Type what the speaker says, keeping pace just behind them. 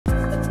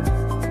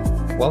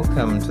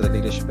Welcome to the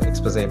Leadership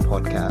Exposé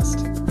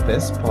podcast.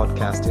 This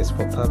podcast is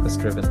for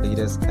purpose-driven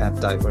leaders at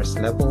diverse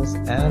levels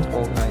and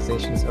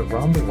organizations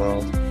around the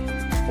world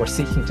who are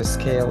seeking to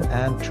scale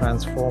and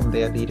transform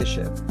their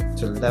leadership,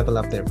 to level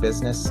up their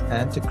business,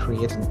 and to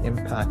create an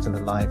impact in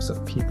the lives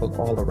of people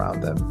all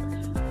around them.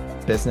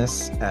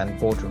 Business and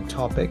boardroom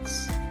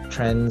topics,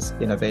 trends,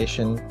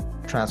 innovation,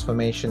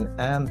 transformation,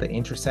 and the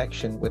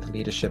intersection with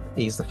leadership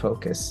is the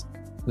focus.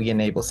 We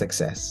enable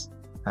success.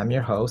 I'm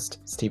your host,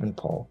 Stephen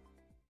Paul.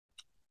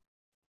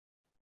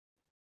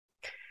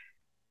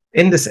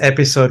 In this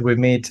episode, we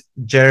meet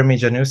Jeremy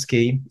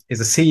Janousky. He's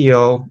the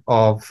CEO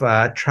of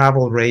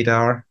Travel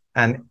Radar,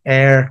 an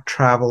air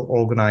travel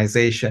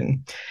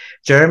organization.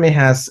 Jeremy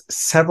has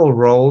several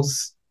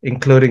roles,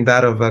 including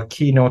that of a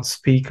keynote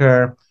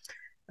speaker,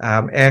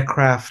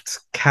 aircraft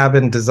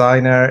cabin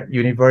designer,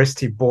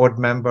 university board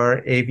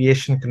member,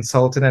 aviation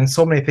consultant, and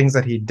so many things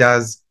that he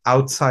does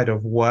outside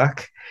of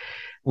work.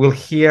 We'll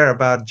hear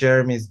about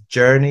Jeremy's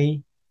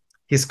journey,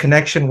 his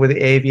connection with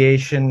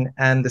aviation,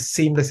 and the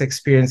seamless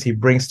experience he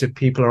brings to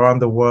people around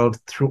the world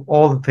through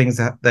all the things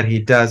that he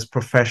does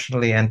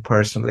professionally and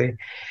personally.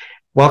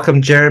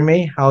 Welcome,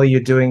 Jeremy. How are you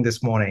doing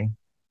this morning?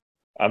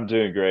 I'm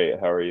doing great.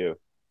 How are you?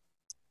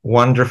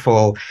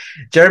 Wonderful.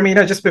 Jeremy,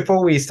 just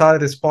before we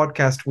started this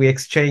podcast, we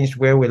exchanged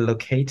where we're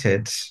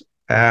located.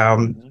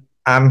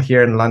 I'm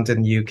here in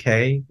London,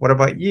 UK. What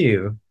about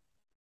you?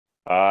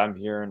 I'm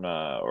here in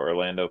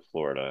Orlando,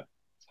 Florida.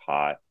 It's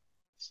hot,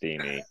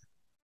 steamy.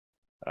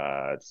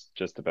 It's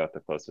just about the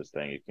closest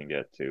thing you can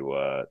get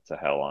to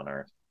hell on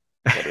earth,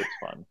 but it's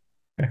fun.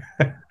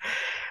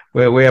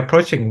 We're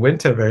approaching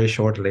winter very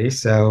shortly,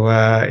 so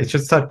it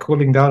should start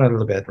cooling down a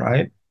little bit,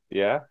 right?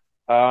 Yeah.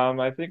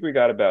 I think we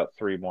got about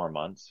 3 more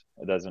months.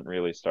 It doesn't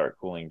really start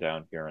cooling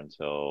down here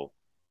until,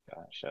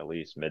 gosh, at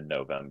least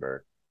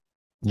mid-November,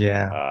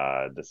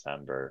 Yeah.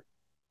 December,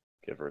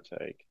 give or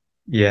take.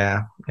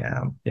 Yeah.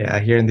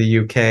 Here in the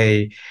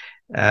UK,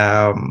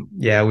 we're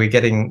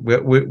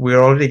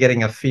already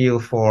getting a feel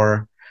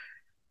for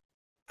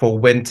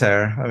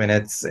winter. I mean,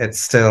 it's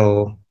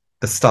still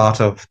the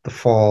start of the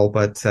fall,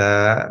 but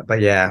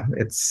yeah,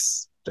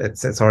 it's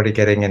already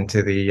getting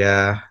into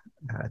the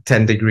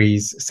 10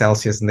 degrees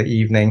Celsius in the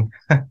evening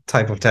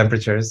type of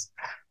temperatures.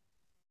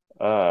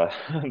 Uh,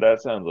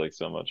 that sounds like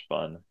so much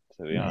fun,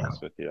 to be Yeah.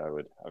 honest with you. I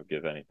would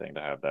give anything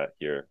to have that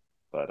here,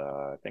 but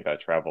I think I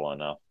travel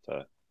enough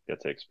to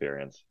get to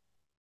experience,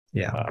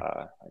 Yeah.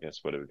 I guess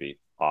what it would be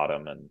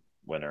autumn and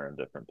winter in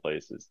different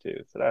places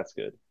too. So that's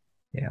good.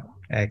 Yeah,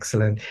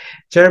 excellent.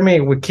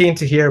 Jeremy, we're keen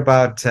to hear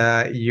about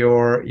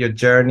your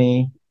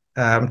journey.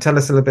 Tell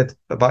us a little bit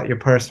about your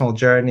personal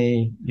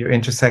journey, your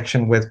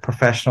intersection with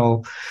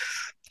professional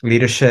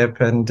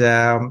leadership, and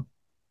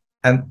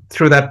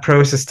through that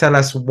process, tell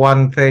us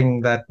one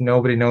thing that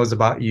nobody knows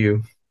about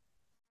you.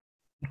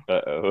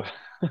 Uh-oh.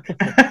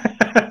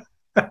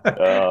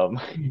 Um,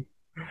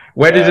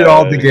 Where did it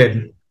all uh,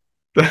 begin?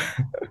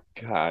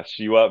 Gosh,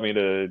 you want me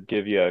to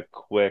give you a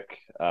quick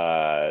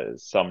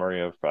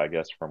summary of, I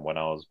guess, from when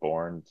I was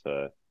born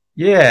to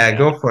Yeah,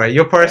 go now? for it.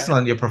 Your Yeah. personal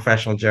and your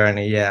professional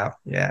journey. Yeah,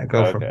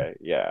 go for it. Okay.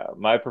 Yeah.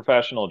 My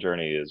professional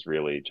journey is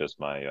really just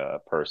my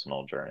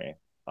personal journey.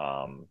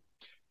 Um,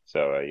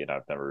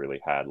 I've never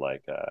really had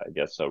like, I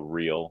guess, a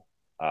real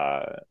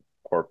uh,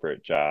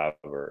 corporate job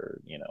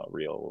or,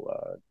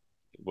 real,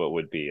 what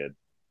would be a,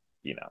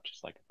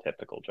 just like a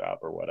typical job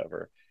or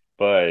whatever.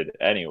 But,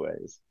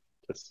 anyways,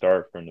 to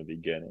start from the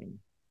beginning,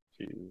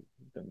 geez,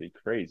 it's going to be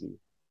crazy.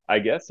 I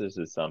guess this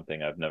is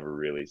something I've never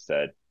really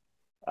said,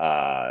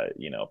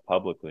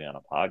 publicly on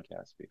a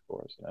podcast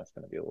before. So that's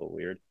going to be a little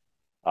weird.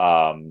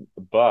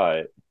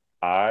 But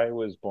I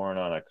was born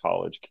on a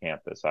college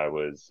campus. I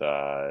was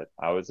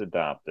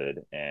adopted,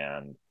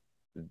 and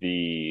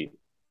the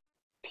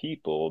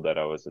people that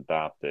I was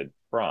adopted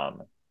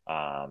from,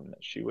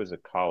 she was a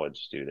college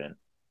student,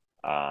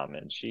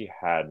 and she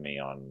had me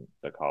on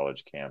the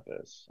college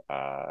campus.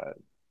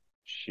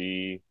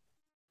 She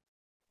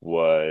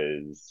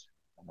was,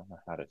 I don't know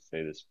how to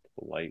say this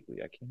politely.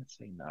 I can't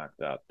say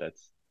knocked up.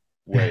 That's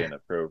way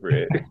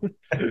inappropriate.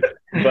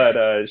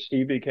 But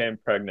she became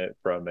pregnant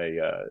from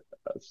a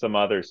some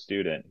other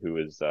student who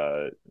was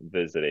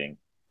visiting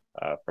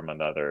from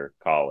another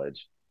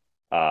college.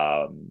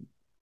 Um,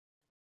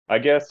 I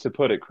guess to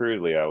put it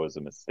crudely, I was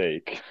a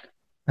mistake.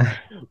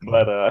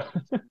 But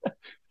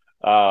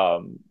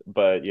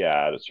but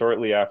yeah,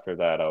 shortly after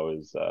that, I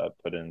was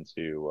put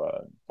into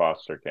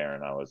foster care,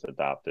 and I was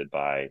adopted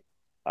by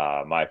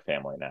my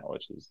family now,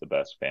 which is the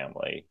best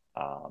family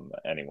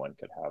anyone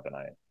could have, and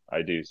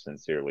I do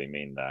sincerely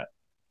mean that.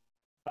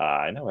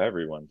 I know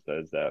everyone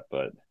says that,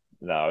 but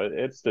no,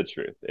 it's the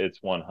truth. It's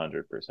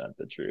 100%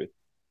 the truth.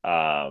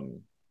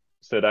 Um,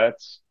 so that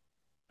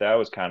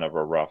was kind of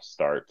a rough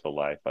start to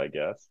life, I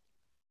guess,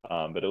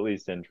 but at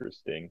least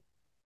interesting.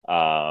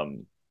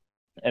 Um,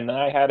 and then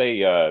I had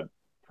a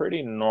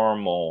pretty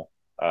normal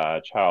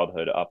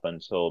childhood up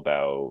until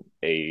about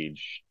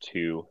age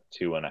two,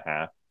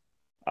 2.5.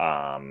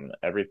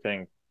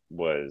 Everything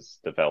was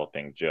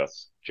developing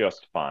just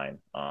fine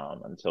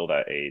until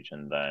that age,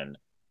 and then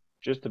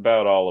just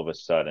about all of a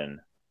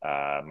sudden,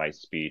 my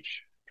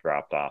speech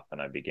dropped off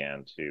and I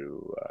began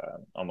to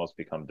almost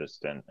become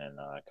distant and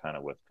kind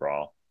of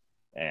withdraw.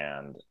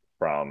 And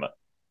from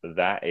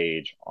that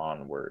age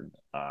onward,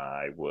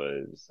 I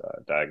was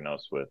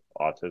diagnosed with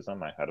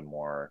autism. I had a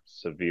more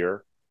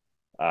severe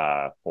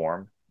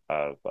form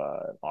of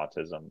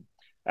autism.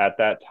 At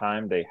that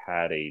time, they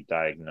had a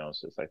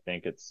diagnosis. I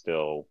think it's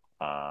still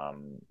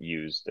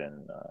used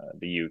in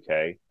the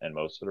UK and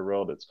most of the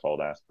world. It's called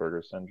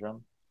Asperger's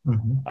syndrome.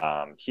 Hmm.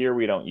 Here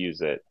we don't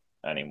use it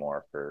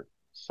anymore for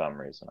some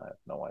reason. I have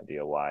no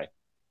idea why.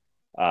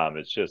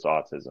 It's just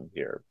autism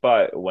here.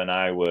 But when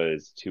I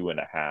was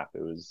 2.5,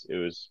 it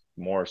was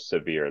more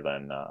severe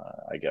than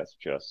I guess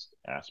just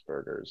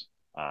Asperger's.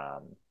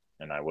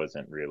 And I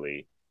wasn't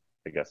really,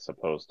 I guess,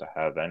 supposed to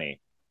have any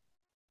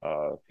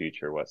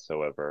future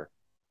whatsoever.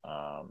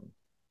 Um,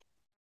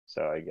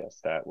 so I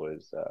guess that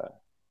was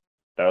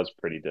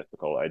pretty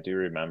difficult. I do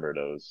remember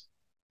those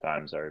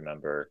times. I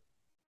remember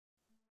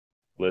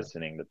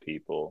listening to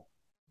people,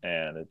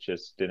 and it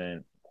just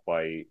didn't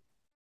quite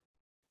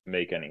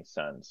make any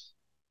sense.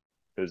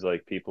 It was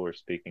like people were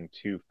speaking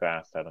too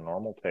fast at a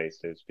normal pace.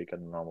 They would speak at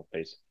a normal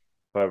pace,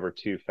 however,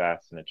 too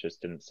fast, and it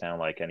just didn't sound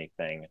like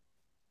anything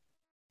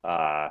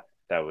uh,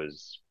 that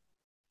was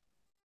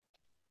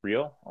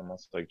real,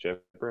 almost like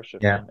gibberish,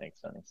 if Yeah. that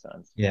makes any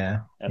sense.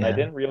 Yeah. And I Yeah.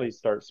 didn't really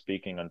start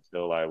speaking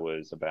until I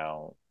was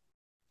about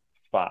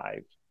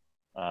 5.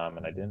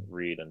 And I didn't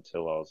read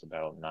until I was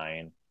about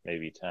 9,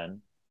 maybe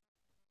 10,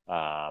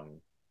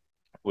 um,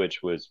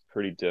 which was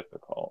pretty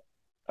difficult.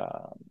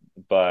 Um,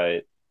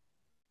 but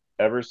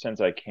ever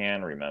since I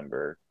can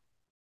remember,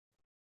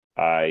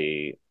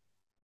 I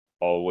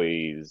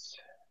always,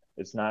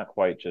 it's not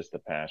quite just a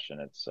passion.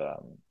 It's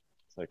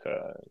like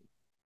a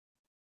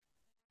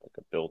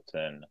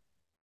built-in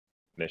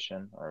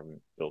mission or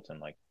built-in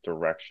like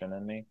direction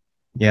in me.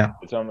 Yeah.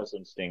 It's almost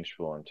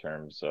instinctual in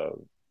terms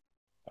of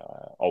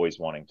always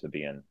wanting to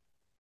be in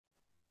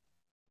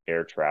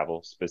air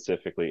travel,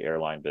 specifically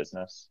airline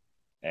business.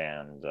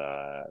 And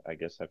I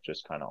guess I've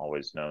just kind of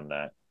always known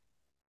that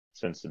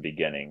since the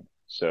beginning.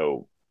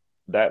 So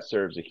that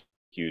serves a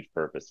huge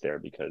purpose there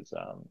because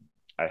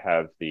I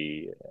have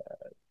the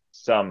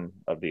some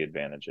of the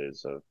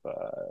advantages of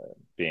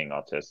being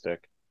autistic.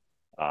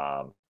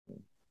 Um,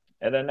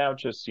 and then now,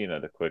 just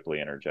to quickly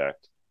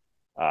interject,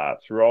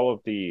 through all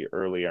of the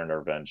early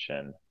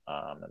intervention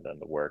and then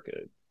the work,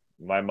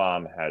 my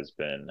mom has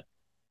been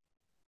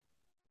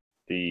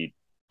the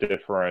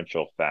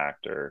differential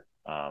factor,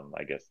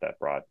 I guess, that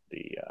brought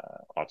the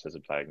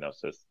autism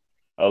diagnosis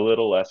a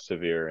little less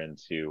severe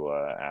into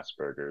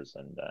Asperger's.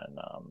 And then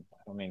I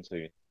don't mean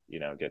to,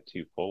 get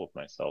too full of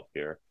myself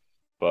here,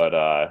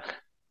 but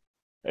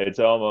it's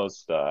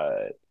almost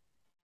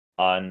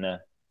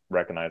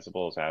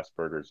unrecognizable as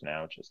Asperger's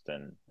now, just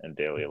in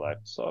daily life.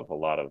 So I have a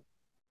lot of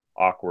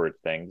awkward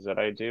things that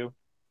I do.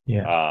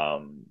 Yeah.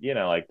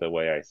 Like the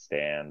way I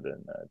stand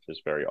and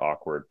just very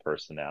awkward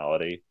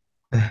personality.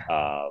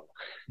 Um,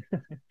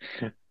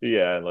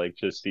 yeah, like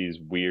just these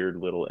weird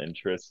little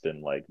interests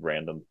in like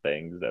random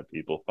things that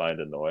people find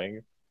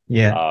annoying.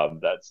 Yeah.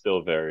 That's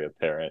still very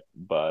apparent,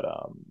 but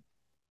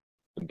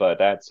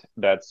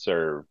that's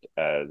served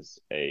as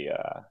a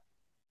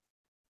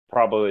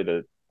probably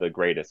the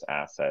greatest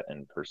asset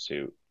in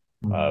pursuit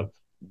Mm. of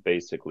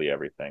basically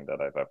everything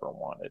that I've ever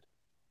wanted.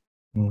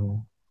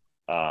 Mm.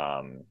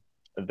 Um,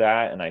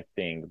 that and I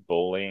think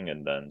bullying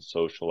and then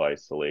social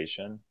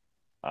isolation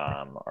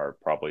are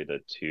probably the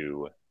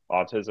two,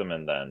 autism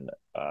and then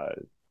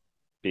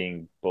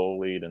being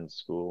bullied in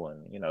school,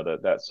 and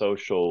that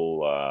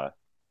social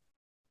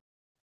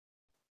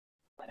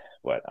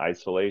what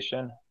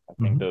isolation. I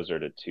think Mhm. those are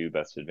the two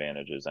best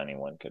advantages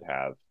anyone could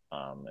have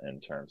in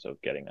terms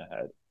of getting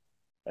ahead.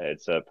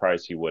 It's a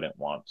price you wouldn't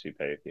want to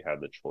pay if you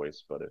have the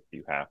choice, but if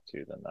you have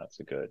to, then that's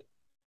a good,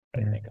 I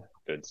Yeah. think, a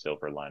good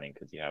silver lining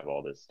because you have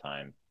all this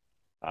time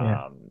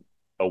Yeah. um,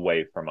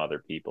 away from other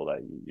people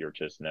that you're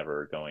just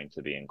never going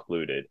to be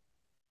included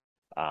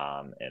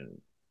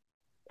in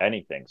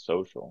anything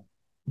social.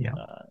 Yeah.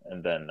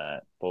 And then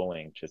that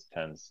bullying just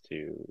tends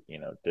to,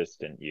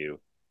 distant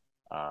you.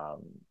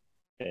 Um,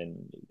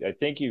 and I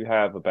think you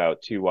have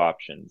about two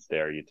options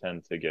there. You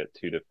tend to get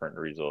two different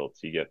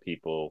results. You get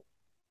people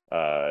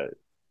uh,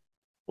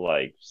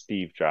 like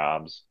Steve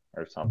Jobs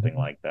or something Mhm.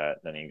 like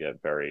that. Then you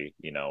get very,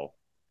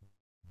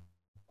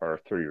 or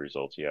three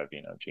results. You have,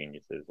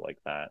 geniuses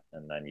like that.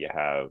 And then you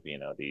have,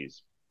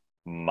 these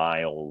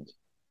mild,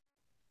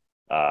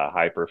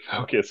 hyper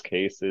focused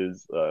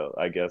cases,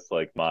 I guess,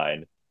 like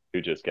mine,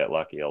 who just get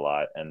lucky a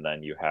lot. And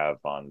then you have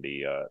on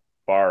the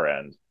far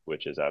end,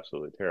 which is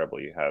absolutely terrible,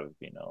 you have,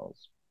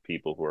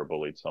 people who are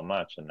bullied so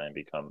much and then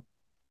become,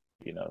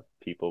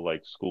 people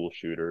like school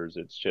shooters.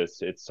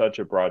 It's such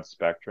a broad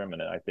spectrum.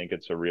 And I think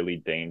it's a really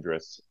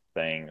dangerous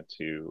thing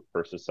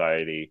for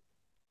society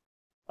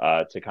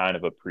to kind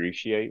of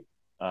appreciate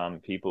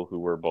people who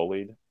were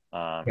bullied,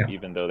 Yeah.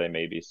 even though they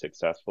may be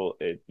successful.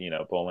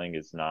 Bullying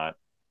is not,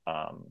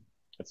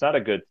 it's not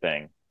a good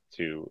thing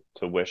to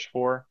wish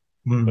for.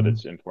 But Mm.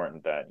 it's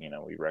important that,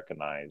 we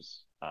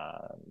recognize,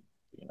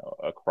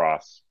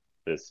 across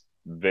this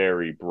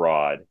very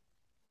broad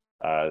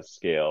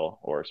scale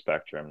or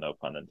spectrum, no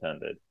pun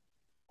intended,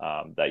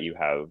 that you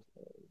have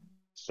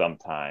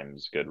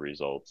sometimes good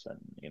results and,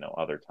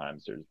 other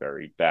times there's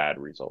very bad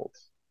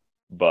results.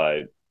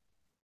 But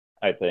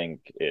I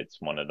think it's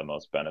one of the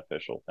most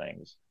beneficial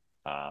things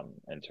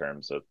in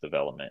terms of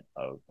development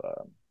of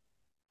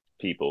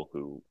people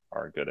who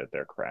are good at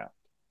their craft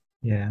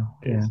Yeah,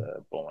 yeah, is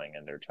bullying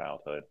in their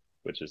childhood,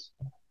 which is,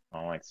 I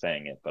don't like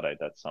saying it, but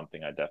that's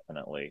something I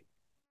definitely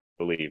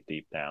believe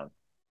deep down.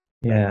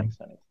 That yeah, makes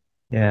sense.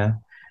 yeah.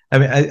 I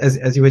mean,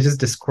 as you were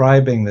just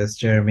describing this,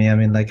 Jeremy, I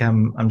mean, like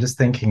I'm just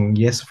thinking,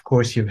 yes, of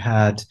course you've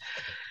had,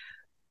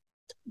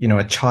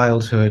 a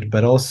childhood,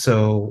 but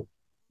also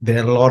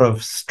there are a lot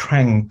of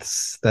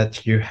strengths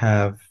that you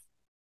have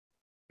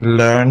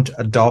learned,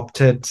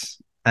 adopted,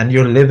 and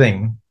you're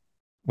living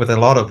with a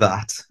lot of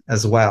that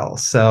as well.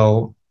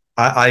 So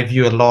I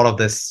view a lot of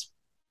this,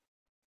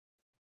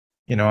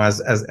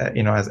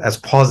 as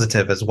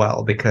positive as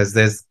well, because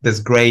there's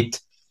great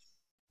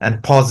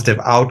and positive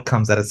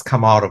outcomes that has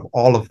come out of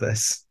all of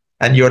this,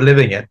 and you're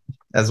living it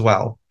as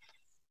well.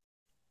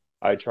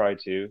 I try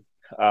to.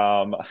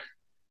 Um,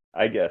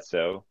 I guess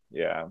so.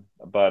 Yeah.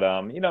 But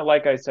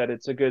like I said,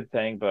 it's a good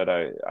thing, but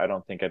I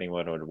don't think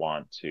anyone would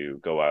want to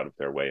go out of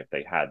their way if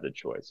they had the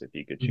choice. If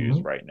you could choose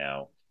Mm-hmm. right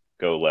now,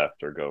 go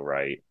left or go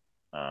right.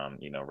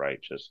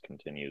 Right just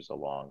continues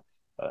along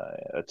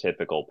a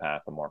typical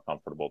path, a more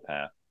comfortable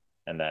path,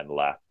 and then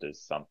left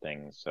is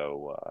something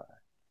so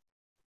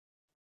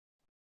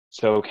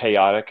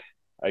chaotic,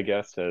 I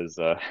guess, as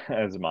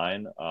as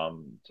mine,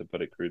 to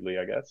put it crudely,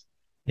 I guess.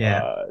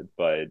 Yeah,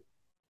 But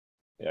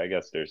yeah, I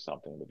guess there's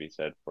something to be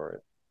said for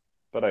it,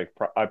 but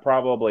I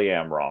probably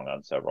am wrong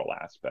on several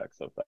aspects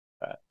of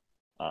that.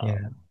 yeah,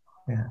 Um,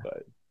 yeah.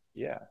 but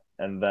yeah,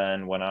 and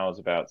then when I was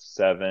about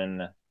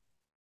 7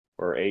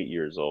 or 8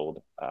 years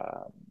old,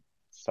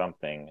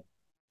 something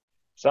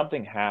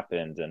something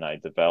happened, and I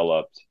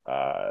developed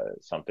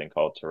something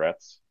called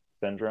Tourette's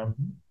syndrome,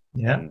 Mhm.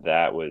 Yeah. and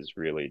that was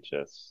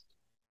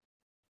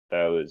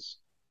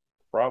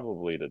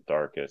probably the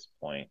darkest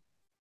point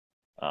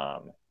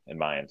in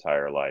my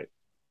entire life.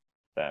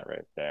 That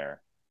right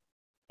there,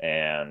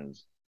 and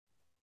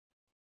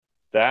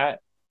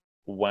that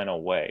went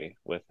away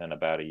within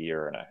about a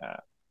year and a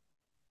half,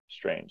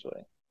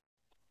 strangely.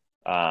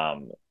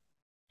 Um,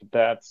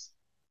 that's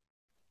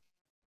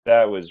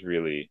that was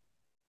really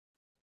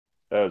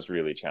that was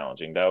really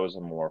challenging. That was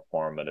a more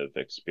formative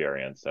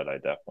experience that I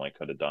definitely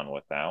could have done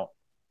without.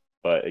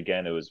 But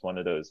again, it was one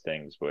of those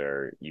things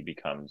where you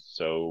become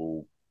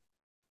so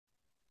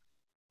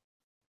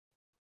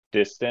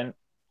distant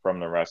from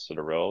the rest of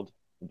the world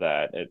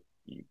that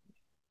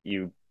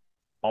you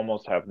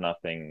almost have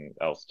nothing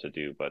else to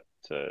do but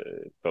to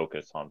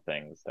focus on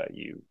things that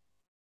you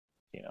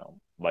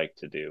like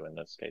to do. In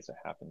this case, it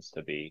happens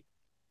to be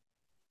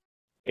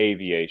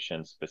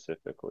aviation,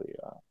 specifically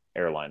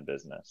airline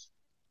business.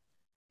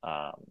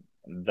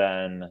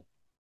 Then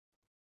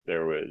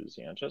there was,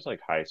 just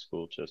like high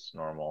school, just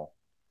normal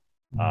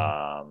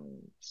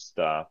Mm.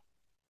 stuff.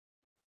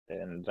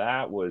 And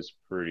that was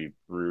pretty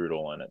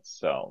brutal in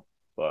itself,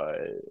 but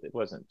it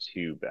wasn't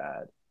too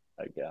bad,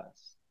 I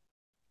guess.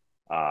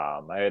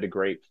 I had a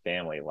great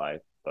family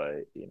life,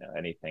 but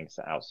anything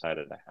outside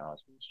of the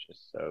house was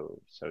just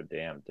so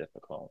damn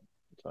difficult.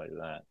 I'll tell you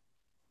that.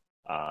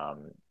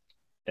 Um,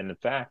 and in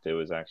fact, it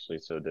was actually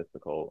so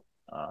difficult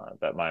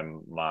that my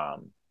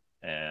mom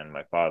and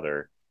my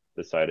father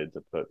decided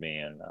to put me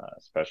in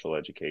special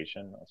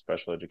education, a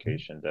special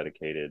education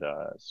dedicated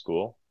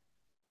school.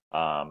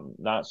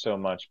 Not so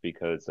much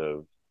because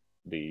of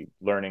the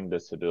learning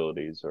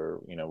disabilities or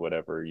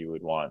whatever you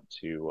would want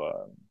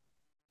to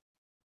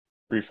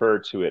refer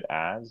to it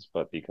as,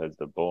 but because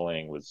the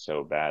bullying was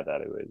so bad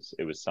that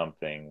it was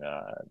something.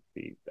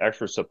 The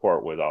extra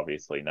support was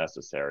obviously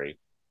necessary,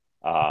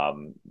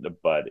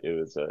 but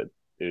it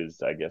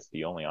was, I guess,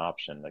 the only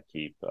option to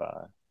keep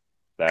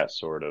that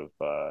sort of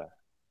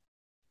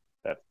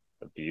that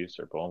abuse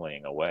or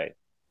bullying away.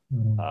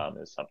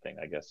 Mm. Is something,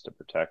 I guess, to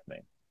protect me,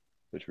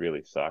 which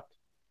really sucked,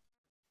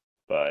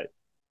 but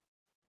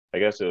I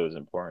guess it was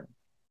important.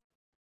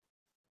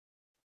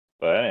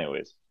 But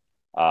anyways,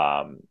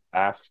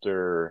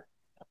 after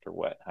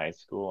what, high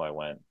school,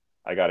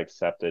 I got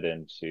accepted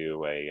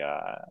into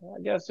I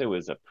guess it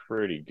was a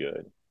pretty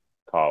good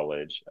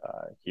college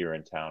here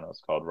in town. It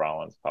was called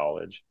Rollins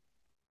College.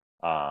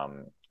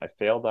 I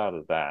failed out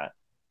of that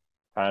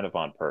kind of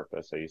on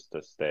purpose. I used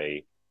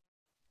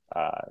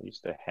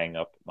to hang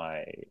up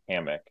my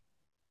hammock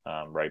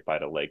right by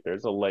the lake.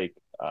 There's a lake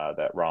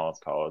that Rollins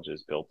College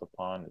is built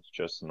upon. It's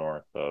just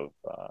north of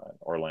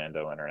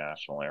Orlando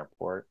International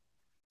Airport.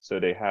 So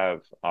they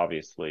have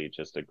obviously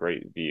just a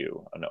great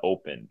view, an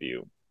open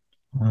view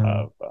Mm.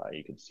 of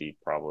you can see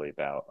probably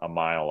about a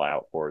mile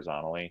out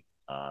horizontally,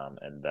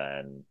 and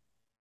then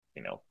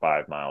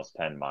 5 miles,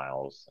 10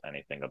 miles,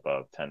 anything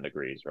above 10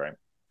 degrees, right?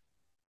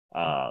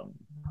 Um,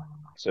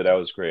 so that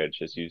was great. I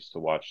just used to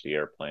watch the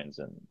airplanes,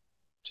 and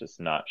just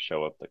not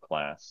show up to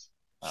class.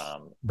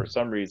 For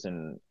some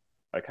reason,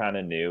 I kind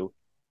of knew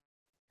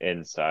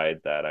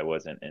inside that I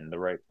wasn't in the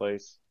right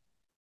place.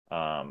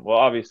 Well,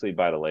 obviously,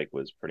 by the lake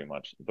was pretty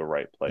much the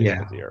right place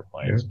Yeah. with the Yeah.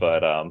 airplanes,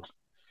 but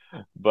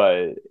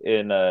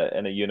in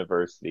a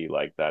university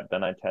like that,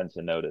 then I tend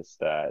to notice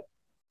that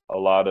a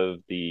lot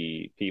of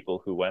the people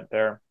who went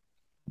there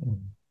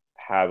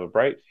have a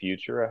bright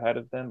future ahead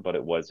of them, but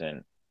it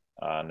wasn't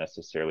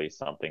necessarily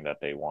something that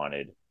they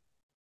wanted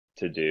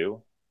to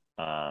do.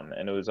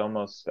 And it was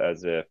almost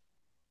as if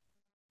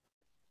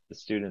the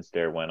students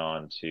there went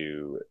on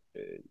to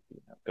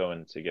go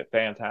in to get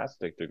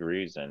fantastic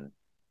degrees and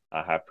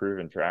have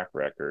proven track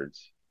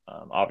records,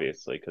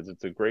 obviously, because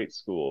it's a great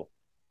school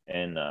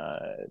in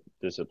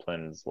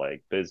disciplines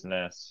like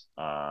business,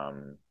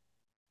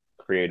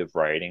 creative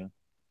writing,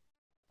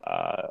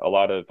 a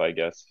lot of, I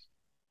guess,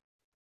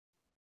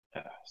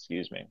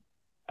 excuse me,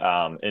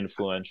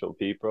 influential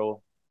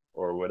people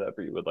or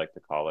whatever you would like to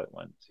call it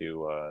went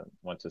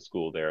to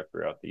school there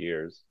throughout the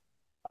years.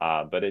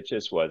 But it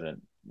just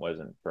wasn't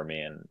for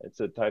me, and it's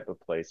a type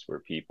of place where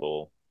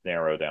people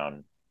narrow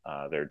down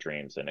their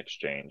dreams in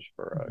exchange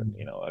for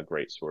a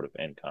great sort of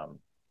income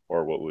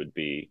or what would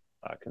be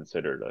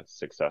considered a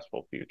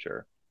successful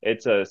future.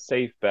 It's a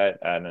safe bet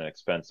at an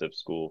expensive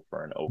school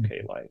for an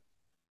okay life.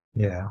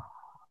 Yeah.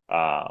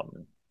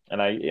 Um,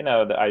 and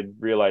I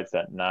realized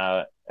that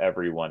not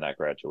everyone that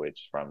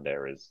graduates from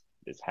there is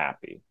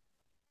happy,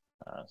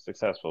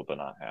 successful but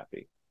not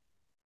happy.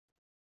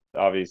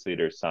 Obviously,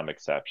 there's some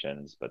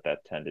exceptions, but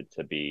that tended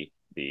to be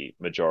the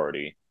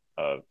majority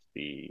of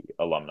the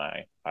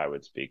alumni I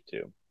would speak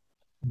to.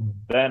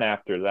 Then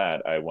after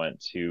that, I went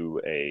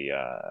to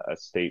a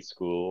state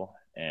school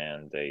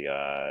and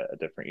a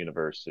different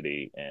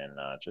university in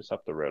just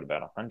up the road,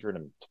 about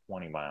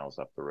 120 miles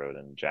up the road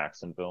in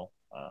Jacksonville,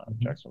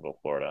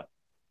 Florida.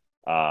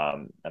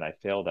 And I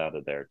failed out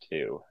of there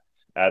too.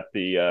 At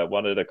the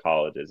one of the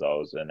colleges, I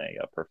was in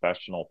a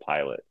professional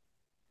pilot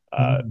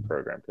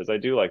program because I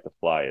do like to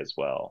fly as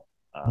well.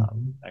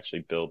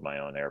 Actually build my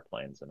own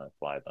airplanes and I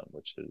fly them,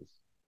 which is,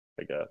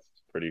 I guess,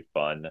 pretty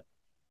fun.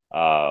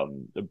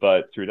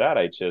 But through that,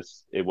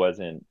 it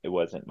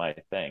wasn't my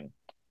thing.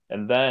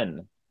 And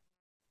then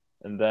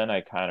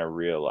I kind of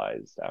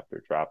realized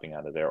after dropping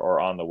out of there or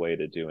on the way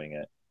to doing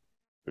it,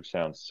 which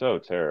sounds so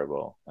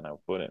terrible, and I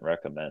wouldn't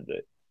recommend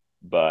it.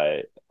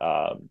 But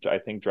I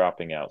think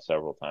dropping out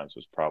several times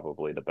was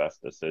probably the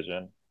best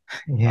decision.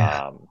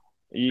 Yeah.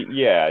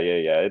 Yeah.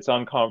 It's You're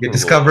uncomfortable at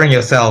discovering first.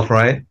 yourself,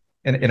 right?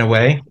 In a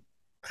way.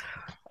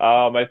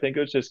 I think it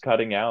was just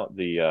cutting out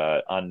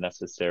the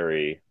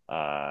unnecessary.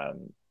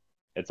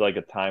 It's like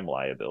a time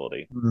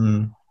liability,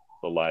 Mm.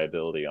 the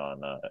liability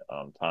on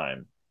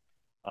time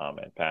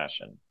and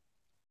passion.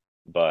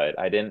 But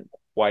I didn't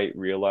quite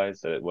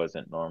realize that it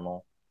wasn't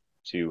normal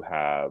to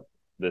have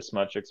this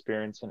much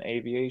experience in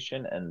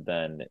aviation and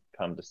then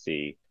come to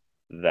see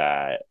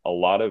that a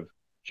lot of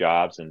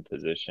jobs and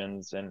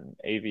positions in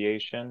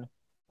aviation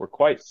were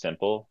quite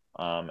simple.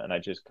 And I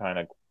just kind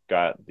of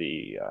got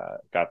the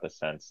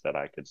sense that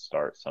I could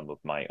start some of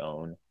my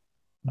own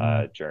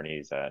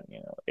journeys at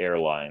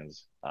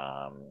airlines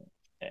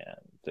and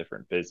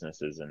different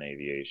businesses in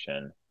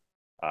aviation,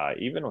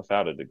 even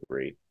without a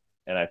degree.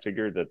 And I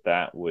figured that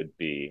that would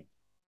be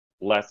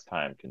less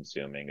time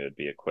consuming. It would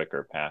be a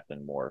quicker path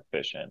and more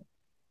efficient.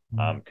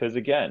 Because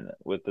again,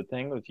 with the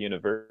thing with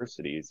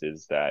universities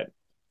is that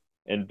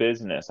in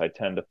business, I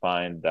tend to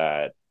find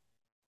that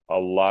a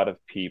lot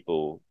of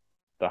people,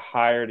 the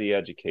higher the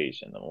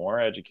education, the more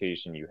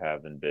education you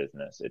have in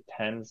business, it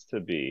tends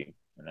to be,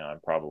 and now I'm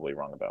probably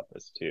wrong about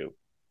this too,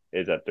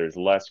 is that there's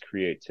less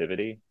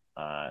creativity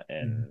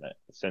and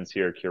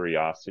sincere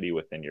curiosity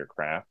within your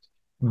craft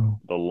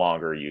the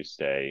longer you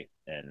stay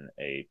in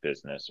a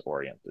business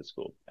oriented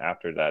school.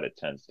 After that, it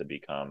tends to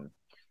become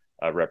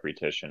a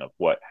repetition of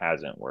what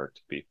hasn't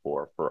worked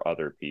before for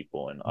other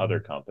people in other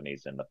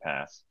companies in the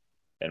past,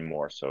 and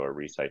more so a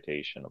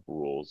recitation of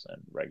rules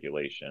and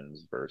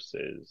regulations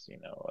versus,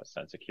 a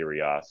sense of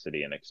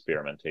curiosity and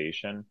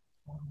experimentation.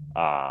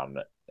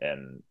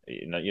 And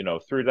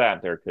through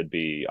that, there could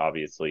be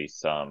obviously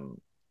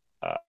some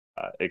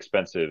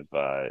expensive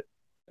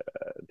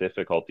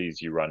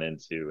difficulties you run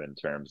into in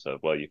terms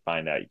of, well, you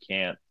find out you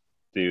can't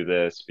do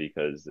this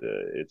because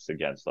it's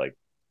against like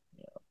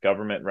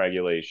government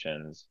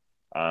regulations,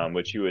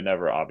 which you would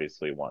never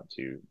obviously want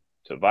to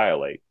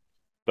violate.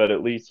 But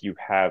at least you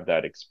have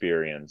that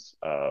experience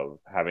of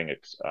having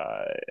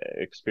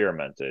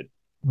experimented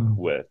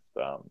with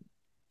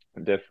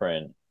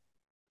different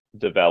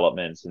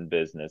developments in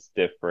business,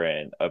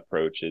 different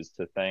approaches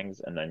to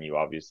things, and then you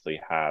obviously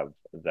have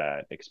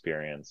that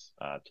experience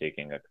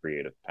taking a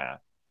creative path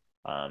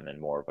and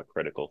more of a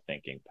critical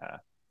thinking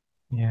path,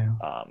 Yeah.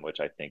 which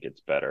I think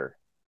it's better,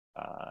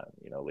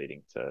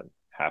 leading to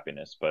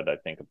happiness. But I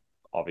think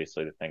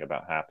obviously the thing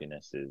about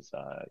happiness is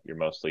you're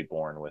mostly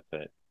born with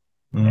it,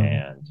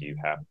 and you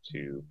have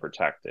to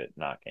protect it,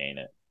 not gain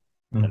it.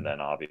 And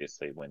then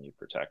obviously when you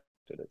protect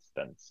it, it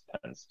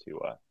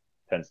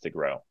tends to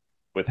grow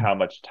with how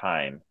much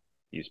time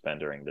you spend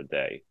during the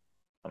day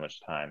how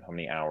much time, how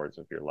many hours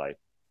of your life.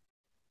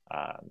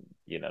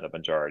 The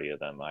majority of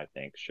them, I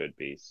think, should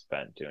be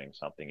spent doing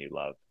something you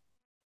love,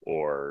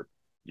 or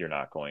you're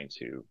not going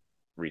to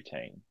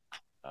retain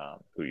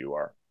who you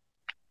are.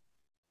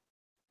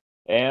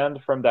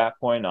 And from that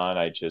point on,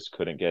 I just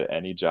couldn't get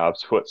any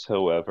jobs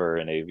whatsoever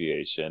in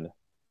aviation.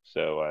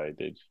 So I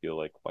did feel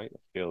like quite a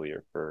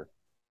failure for,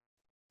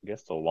 I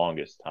guess, the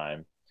longest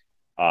time.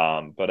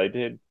 But I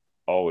did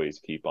always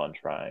keep on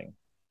trying,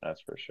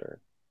 that's for sure.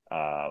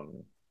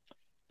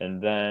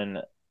 And then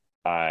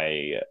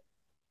I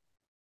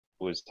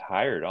was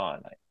hired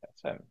on.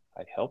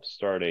 I helped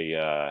start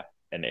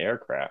an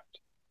aircraft,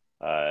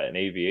 an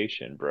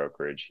aviation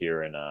brokerage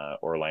here in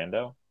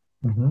Orlando,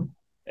 Mm-hmm.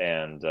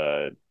 and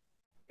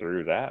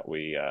through that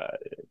we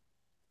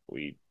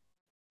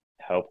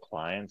help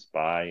clients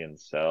buy and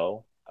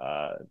sell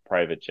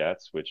private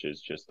jets, which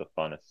is just the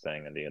funnest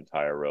thing in the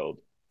entire world.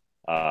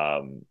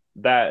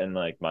 That and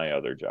like my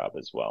other job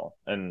as well,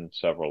 and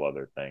several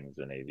other things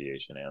in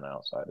aviation and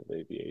outside of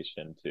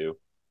aviation too.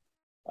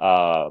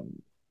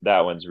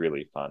 That one's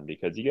really fun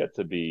because you get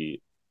to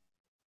be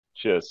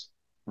just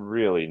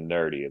really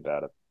nerdy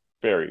about a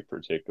very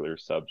particular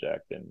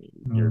subject, and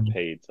you're Mm.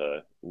 paid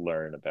to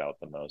learn about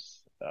the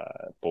most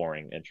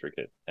boring,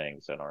 intricate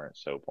things that aren't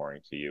so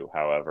boring to you,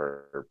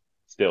 however,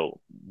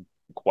 still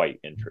quite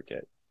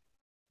intricate.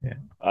 Yeah.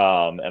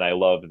 And I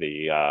love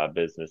the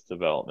business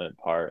development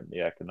part and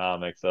the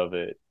economics of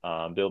it.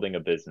 Building a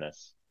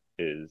business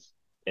is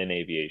in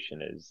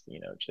aviation is,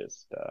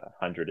 just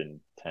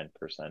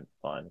 110%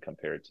 fun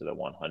compared to the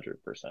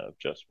 100% of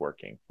just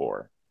working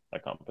for a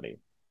company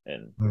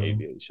in Mm.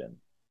 aviation.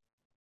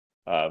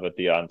 But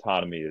the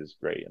autonomy is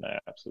great, and I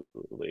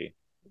absolutely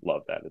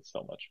love that. It's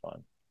so much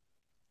fun.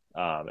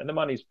 And the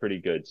money's pretty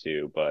good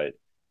too, but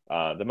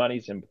the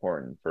money's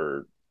important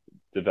for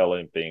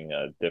developing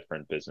a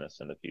different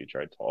business in the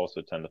future. I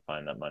also tend to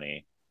find that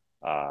money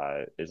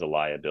is a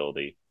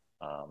liability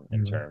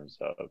in Mm. terms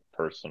of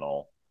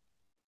personal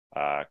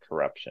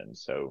corruption.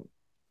 So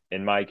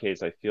in my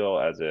case, I feel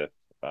as if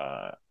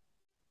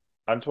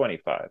I'm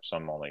 25, so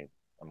I'm only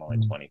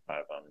Mm.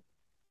 25.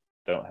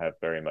 Don't have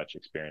very much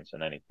experience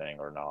in anything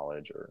or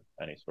knowledge or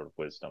any sort of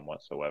wisdom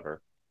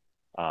whatsoever.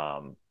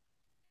 Um,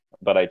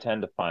 but I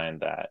tend to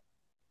find that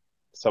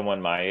someone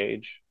my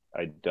age,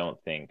 I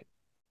don't think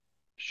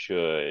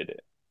should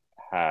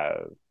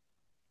have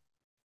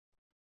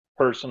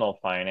personal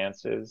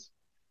finances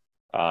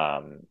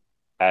um,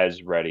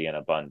 as ready and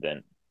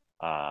abundant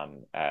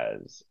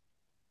as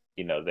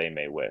they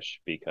may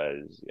wish,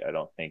 because I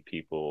don't think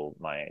people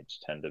my age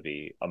tend to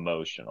be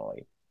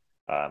emotionally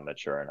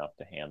mature enough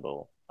to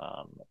handle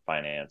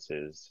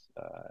finances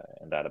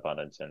and that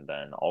abundance, and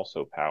then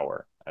also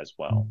power as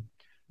well.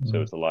 Mm. So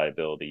Mm. it's a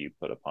liability you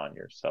put upon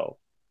yourself.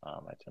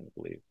 I tend to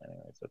believe,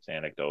 anyways. That's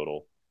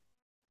anecdotal.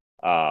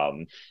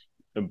 Um,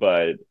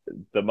 but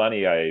the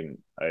money I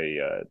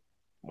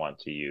want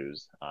to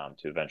use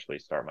to eventually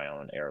start my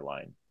own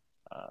airline,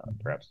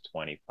 perhaps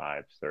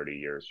 25, 30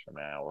 years from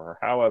now, or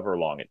however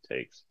long it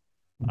takes.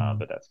 Mm.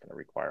 But that's going to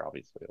require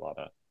obviously a lot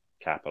of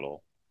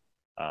capital.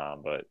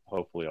 But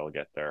hopefully I'll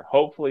get there.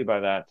 Hopefully by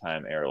that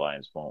time,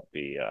 airlines won't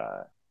be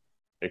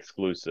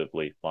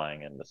exclusively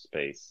flying into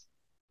space.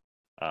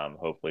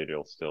 Hopefully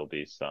there'll still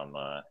be some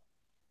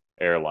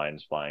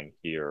airlines flying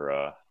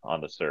here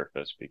on the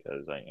surface,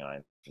 because I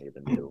need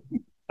a new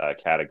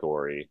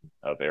category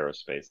of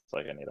aerospace. It's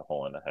like I need a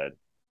hole in the head.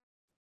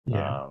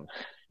 Yeah. Um,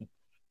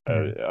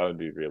 Yeah. I would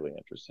be really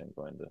interesting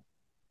going to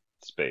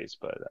space,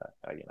 but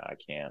I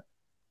can't.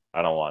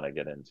 I don't want to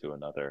get into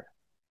another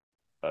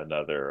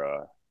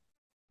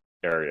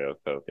area of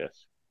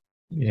focus.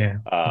 Yeah.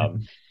 Yeah.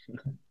 Um,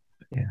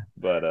 Yeah.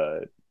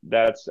 but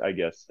that's, I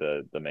guess,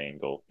 the main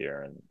goal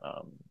here, and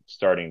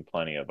starting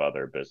plenty of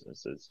other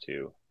businesses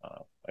too.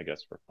 I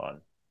guess for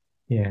fun.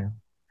 Yeah.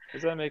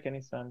 Does that make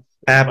any sense?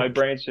 My Ab-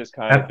 brain's just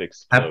kind of ab- ab-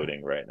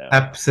 exploding right now.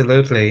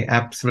 Absolutely,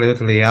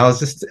 absolutely. I was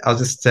just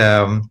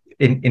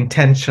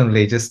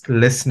intentionally just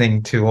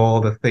listening to all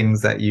the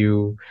things that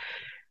you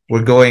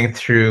were going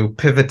through,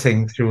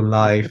 pivoting through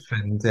life,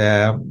 and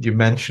you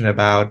mentioned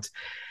about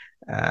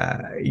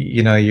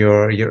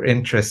your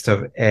interest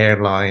of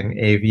airline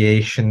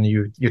aviation.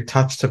 You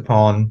touched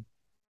upon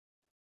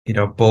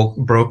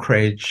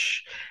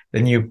brokerage.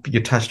 Then you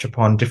touched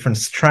upon different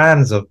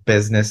strands of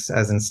business,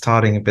 as in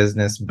starting a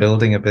business,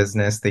 building a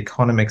business, the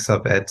economics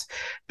of it,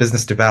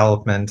 business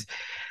development.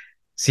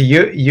 So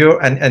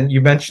and you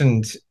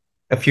mentioned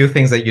a few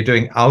things that you're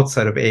doing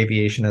outside of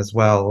aviation as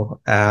well.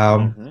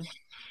 Mm-hmm.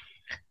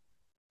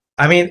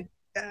 I mean,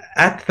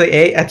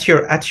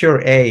 at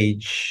your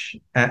age,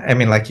 I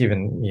mean, like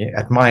even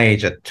at my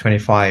age, at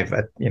 25,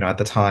 at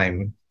the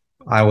time,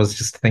 I was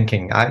just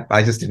thinking,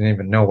 I just didn't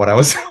even know what I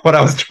was what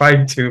I was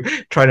trying to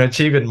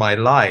achieve in my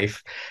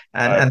life,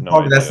 I have and no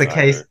probably that's idea the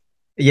case. either.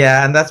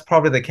 Yeah, and that's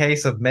probably the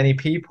case of many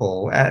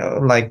people,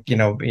 like in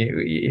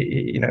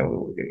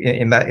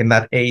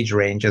that age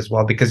range as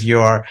well, because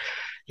you're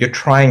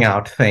trying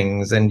out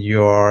things and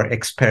you're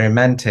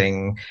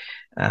experimenting,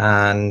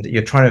 and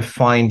you're trying to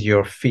find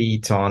your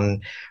feet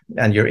on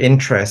and your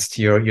interest.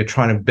 You're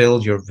trying to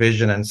build your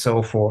vision and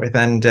so forth.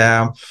 And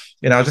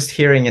just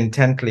hearing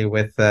intently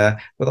with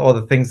all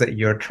the things that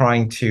you're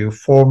trying to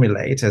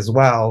formulate as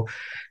well.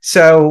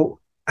 So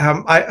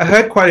I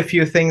heard quite a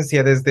few things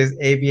here. There's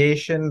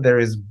aviation, there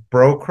is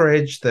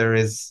brokerage, there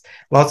is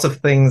lots of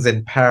things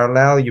in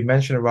parallel. You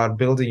mentioned about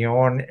building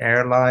your own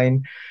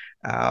airline,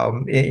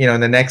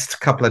 in the next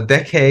couple of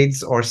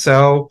decades or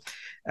so.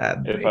 Uh,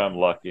 If I'm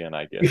lucky and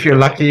I get if you're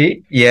there.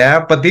 lucky,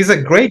 yeah. But these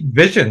are great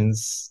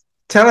visions.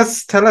 Tell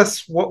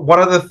us what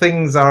other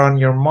things are on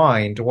your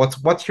mind.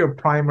 What's your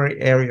primary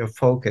area of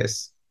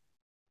focus?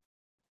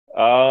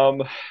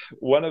 Um,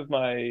 One of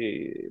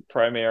my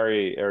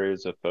primary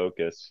areas of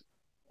focus,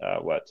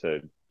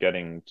 to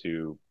getting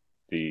to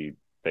the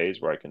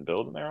phase where I can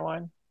build an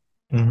airline.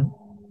 Mhm.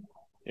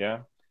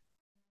 Yeah.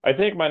 I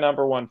think my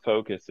number one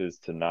focus is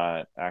to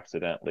not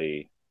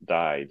accidentally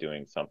die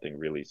doing something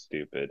really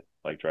stupid,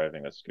 like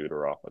driving a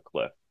scooter off a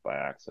cliff by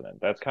accident.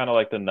 That's kind of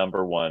like the Mhm.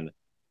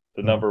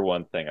 number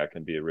one thing. I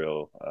can be a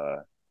real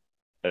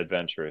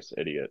adventurous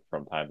idiot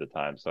from time to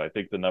time. So I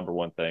think the number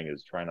one thing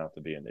is try not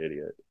to be an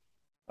idiot.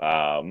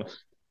 Um,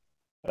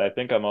 and I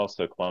think I'm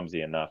also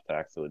clumsy enough to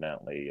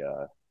accidentally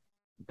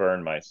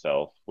burn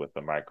myself with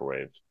the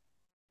microwave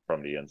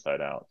from the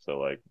inside out. So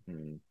like,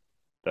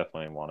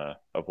 definitely want to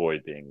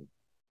avoid being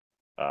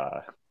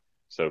uh,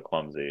 so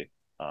clumsy,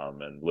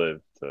 and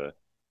live to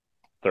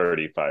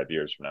 35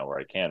 years from now where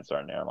I can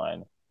start an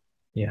airline.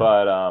 Yeah.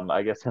 But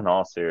I guess in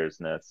all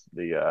seriousness,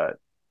 the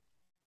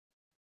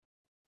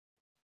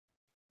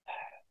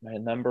my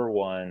number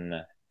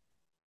one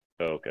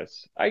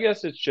focus, I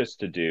guess it's just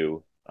to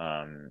do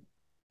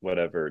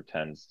whatever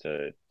tends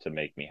to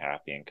make me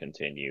happy and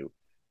continue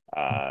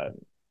uh,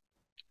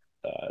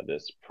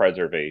 this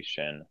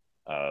preservation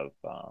of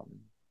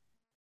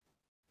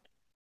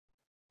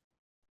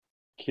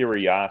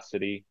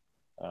curiosity,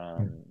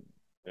 um,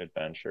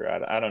 adventure.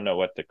 I don't know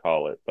what to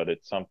call it, but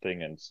it's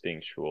something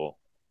instinctual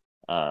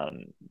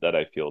that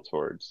I feel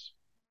towards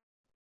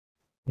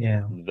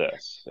Yeah.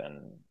 this.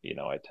 And,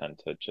 I tend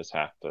to just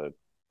have to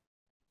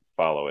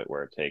follow it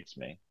where it takes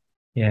me.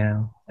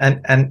 Yeah.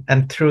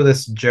 And through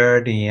this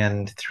journey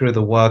and through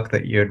the work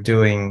that you're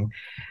doing,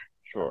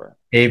 Sure.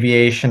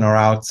 aviation or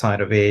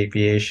outside of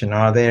aviation,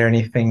 are there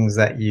any things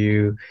that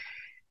you've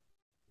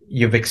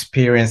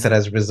experienced that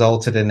has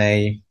resulted in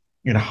a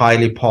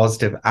highly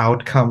positive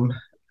outcome?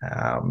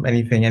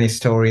 Any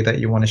story that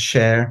you want to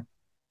share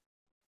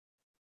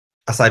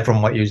aside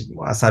from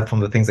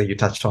the things that you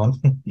touched on?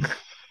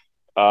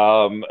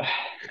 Um,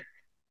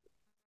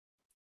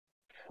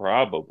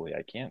 Probably.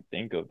 I can't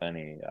think of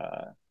any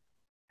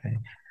Okay.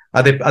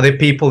 Are there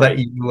people that right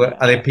you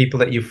are there now. people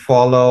that you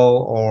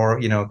follow or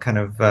kind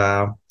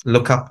of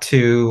look up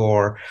to,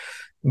 or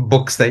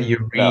books that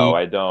you No,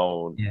 read? I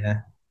don't.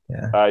 Yeah,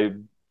 yeah. I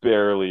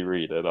barely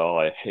read at all.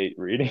 I hate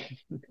reading.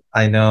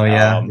 I know.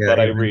 Yeah, yeah. But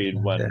I You read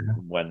mentioned. Yeah,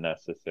 when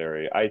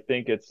necessary. I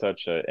think it's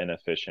such an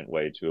inefficient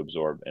way to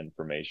absorb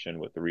information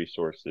with the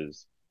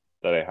resources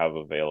that I have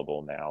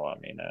available now. I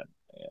mean,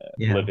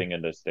 yeah, living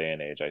in this day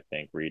and age, I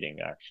think reading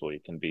actually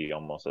can be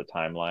almost a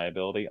time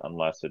liability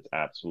unless it's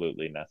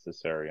absolutely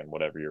necessary and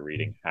whatever you're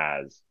reading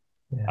has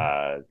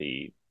yeah,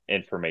 the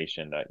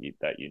information that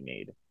you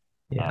need.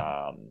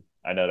 yeah.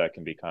 I know that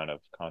can be kind of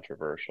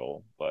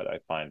controversial, but I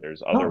find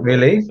there's other Not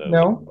really. ways of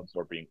No.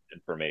 absorbing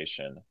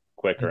information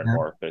quicker and Yeah,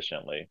 more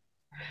efficiently.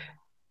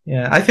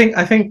 yeah. I think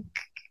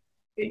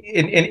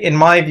in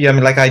my view, I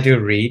mean, like I do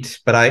read,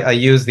 but I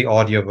use the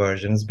audio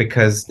versions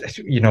because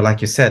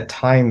like you said,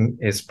 time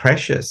is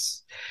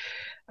precious,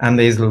 and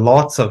there's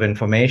lots of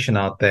information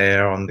out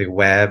there on the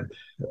web.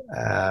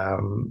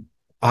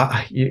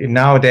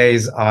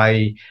 Nowadays,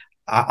 I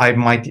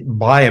might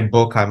buy a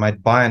book, I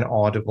might buy an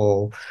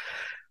Audible,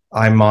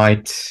 I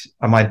might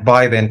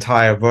buy the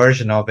entire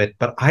version of it,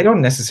 but I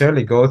don't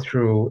necessarily go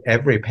through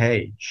every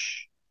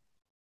page.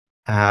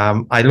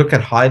 I look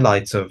at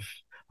highlights of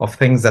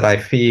things that I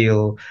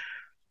feel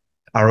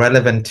are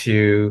relevant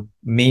to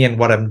me and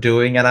what I'm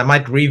doing, and I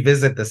might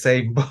revisit the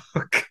same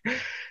book,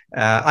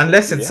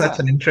 unless it's such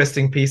Yeah. an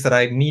interesting piece that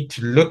I need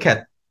to look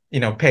at,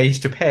 page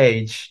to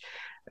page,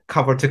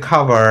 cover to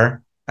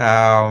cover,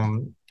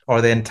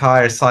 or the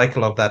entire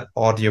cycle of that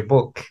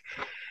audiobook.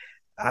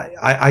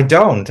 I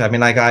don't. I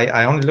mean, like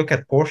I only look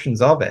at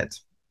portions of it,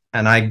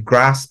 and I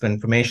grasp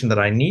information that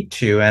I need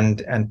to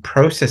and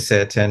process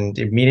it and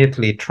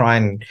immediately try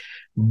and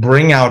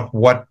bring out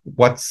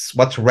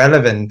what's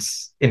relevant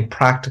in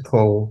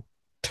practical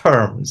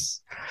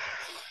terms.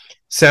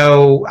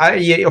 So,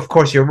 yeah, of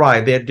course, you're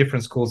right. There are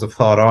different schools of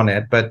thought on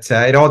it, but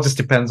it all just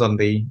depends on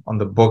the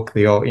book,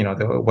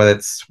 whether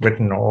it's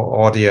written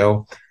or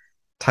audio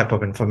type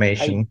of I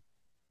information.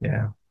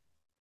 Yeah.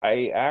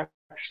 I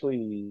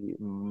actually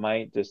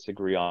might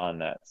disagree on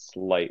that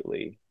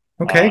slightly.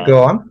 Okay,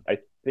 go on. I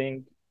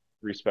think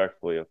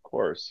respectfully, of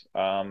course.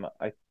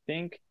 I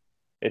think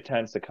it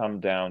tends to come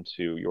down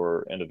to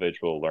your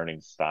individual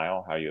learning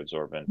style, how you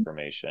absorb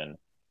information.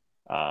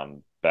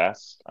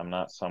 best. I'm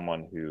not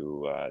someone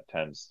who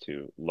tends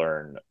to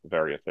learn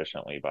very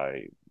efficiently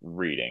by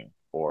reading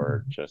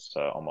or just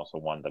almost a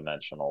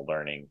one-dimensional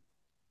learning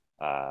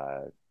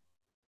uh,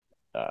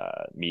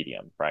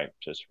 medium, right?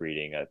 Just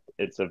reading it.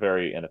 It's a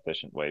very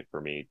inefficient way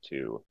for me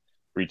to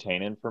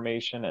retain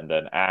information and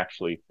then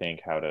actually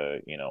think how to,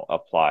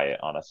 apply it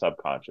on a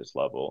subconscious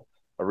level,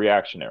 a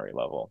reactionary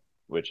level,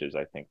 which is,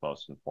 I think,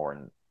 most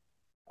important.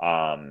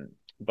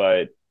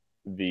 But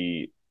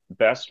the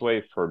best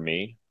way for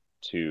me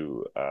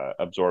to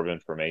absorb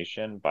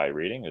information by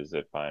reading is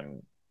if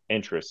I'm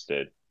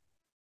interested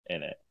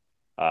in it.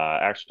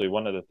 Actually,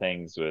 one of the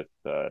things with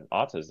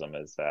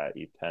autism is that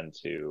you tend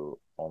to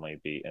only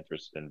be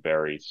interested in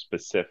very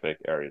specific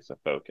areas of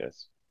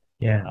focus.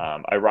 Yeah.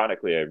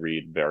 Ironically, I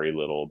read very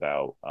little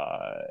about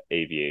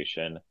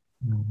aviation.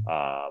 Mm.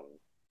 Um,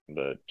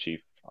 the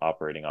chief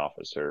operating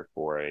officer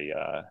for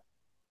a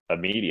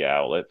media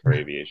outlet for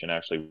aviation,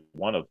 actually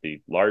one of the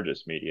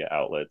largest media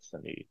outlets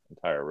in the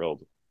entire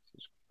world.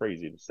 It's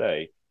crazy to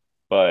say,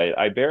 but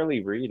I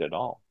barely read at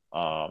all.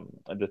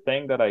 The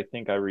thing that I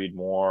think I read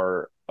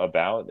more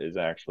about is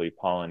actually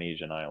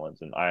Polynesian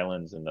islands and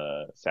islands in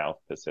the South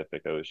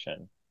Pacific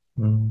Ocean.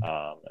 Mm.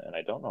 And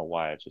I don't know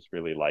why, I just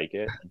really like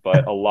it.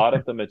 But a lot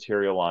of the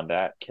material on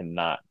that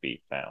cannot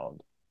be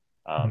found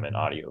in Mm.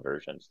 audio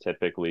versions.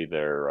 Typically,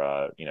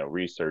 they're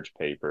research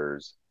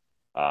papers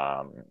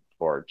um,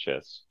 or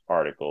just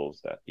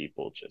articles that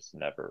people just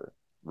never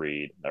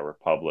read that were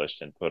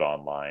published and put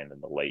online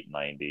in the late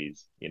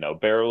 90s.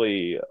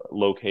 Barely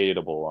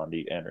locatable on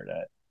the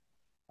internet.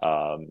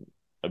 Um,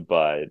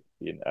 but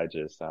I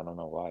don't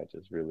know why. I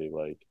just really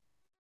like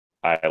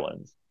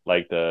islands.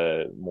 Like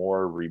the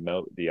more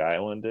remote the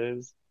island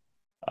is,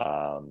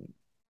 um,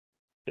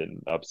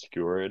 and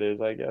obscure it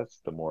is, I guess,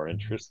 the more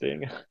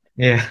interesting.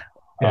 Yeah.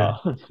 Yeah.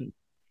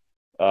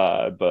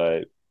 Uh,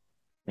 but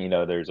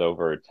there's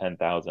over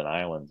 10,000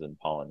 islands in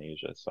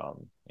Polynesia,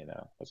 so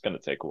it's going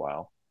to take a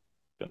while.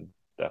 It's going to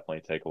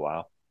definitely take a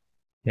while.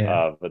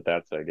 Yeah. But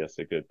that's, I guess,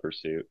 a good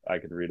pursuit. I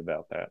could read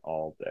about that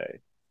all day.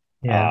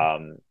 Yeah.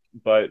 Um,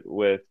 but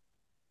with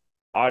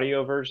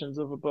audio versions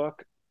of a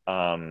book,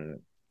 um,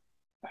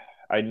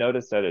 I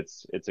noticed that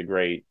it's a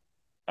great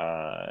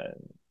uh,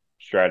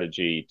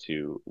 strategy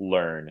to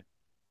learn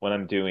when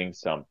I'm doing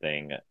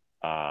something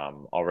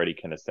already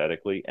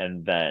kinesthetically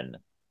and then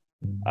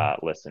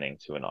Mm. listening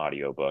to an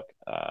audiobook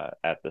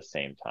at the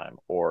same time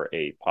or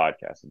a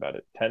podcast about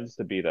it. Tends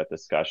to be that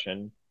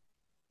discussion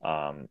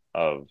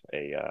of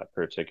a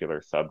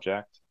particular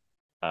subject.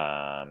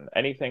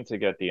 Anything to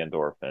get the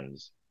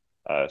endorphins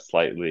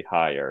slightly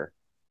higher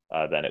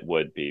than it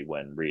would be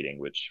when reading,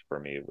 which for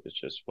me was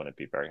just wouldn't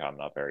be very. I'm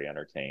not very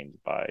entertained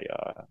by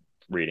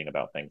reading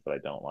about things that I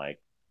don't like.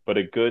 But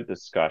a good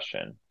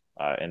discussion,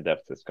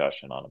 in-depth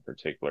discussion on a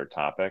particular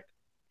topic,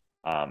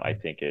 I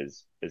think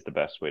is the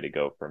best way to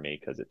go for me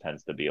because it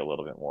tends to be a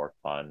little bit more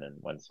fun. And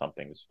when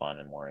something's fun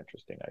and more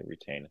interesting, I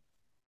retain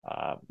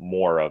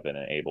more of it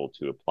and able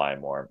to apply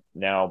more.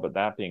 Now, but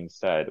that being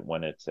said,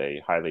 when it's a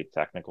highly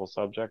technical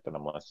subject that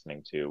I'm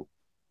listening to,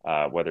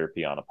 whether it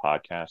be on a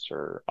podcast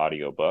or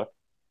audiobook,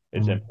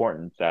 it's Mm.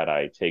 important that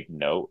I take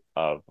note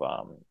of,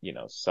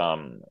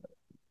 some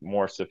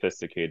more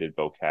sophisticated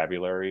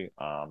vocabulary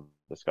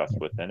discussed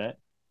within it,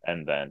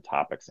 and then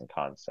topics and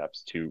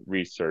concepts to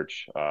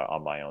research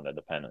on my own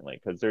independently.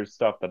 Because there's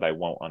stuff that I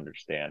won't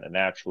understand, and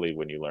naturally,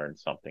 when you learn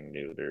something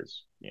new,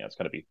 there's it's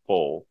going to be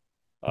full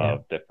Yeah.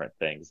 of different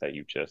things that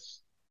you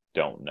just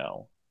don't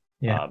know.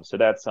 Yeah. So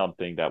that's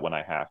something that when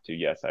I have to,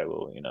 yes, I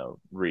will,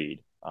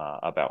 read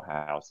about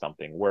how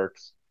something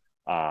works.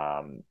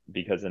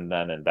 Because and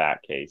then in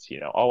that case,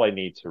 all I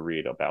need to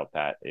read about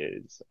that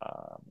is,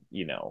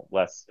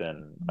 less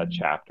than a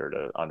chapter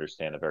to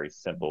understand a very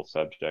simple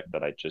subject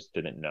that I just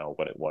didn't know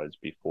what it was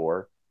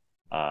before,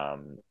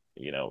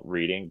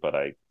 reading, but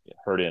I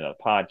heard it in a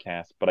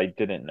podcast, but I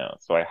didn't know.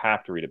 So I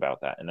have to read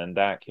about that. And in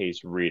that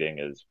case, reading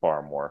is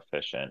far more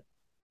efficient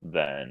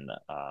than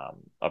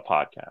a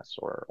podcast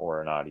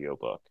or an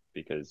audiobook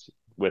because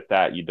with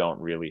that you don't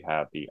really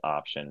have the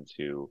option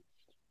to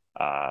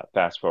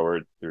fast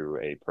forward through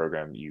a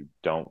program you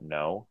don't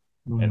know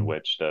in Mm.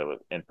 which the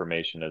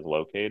information is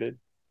located.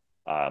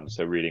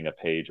 So reading a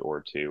page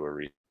or two, a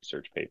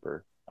research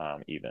paper,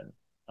 even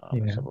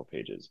Yeah. several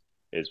pages,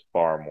 is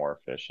far more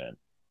efficient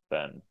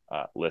than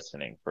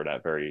listening for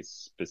that very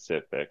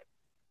specific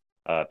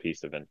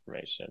piece of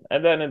information.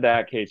 And then in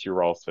that case,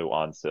 you're also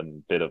on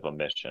some bit of a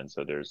mission.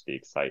 So there's the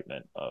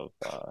excitement of,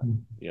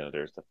 Mm.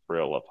 there's the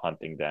thrill of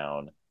hunting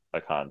down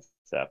a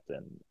concept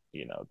and,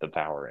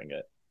 devouring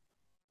it.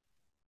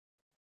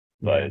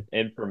 Yeah. But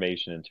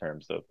information in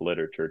terms of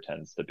literature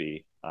tends to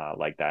be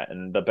like that.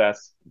 And the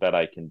best that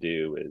I can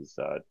do is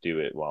do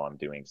it while I'm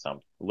doing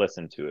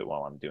listen to it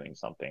while I'm doing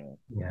something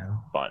Yeah.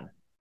 fun.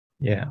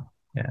 Yeah.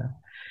 Yeah.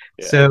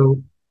 Yeah.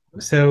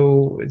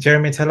 So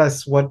Jeremy, tell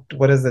us what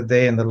does the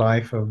day in the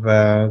life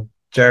of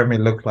Jeremy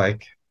look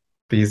like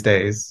these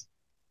days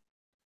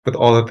with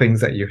all the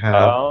things that you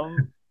have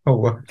Um,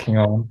 working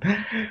on?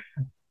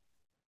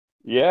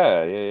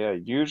 yeah.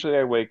 Usually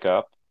I wake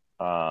up.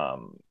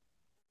 Um,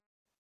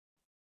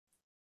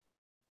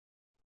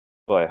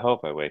 Well, I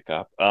hope I wake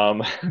up.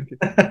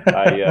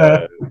 I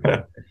yeah,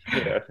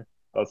 I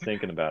was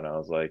thinking about it. I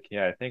was like,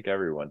 yeah, I think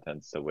everyone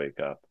tends to wake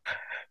up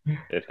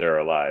if they're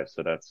alive,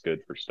 so that's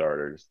good for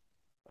starters.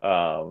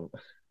 Um,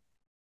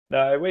 no,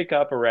 I wake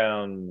up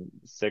around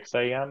 6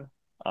 a.m.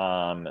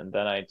 And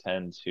then I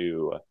tend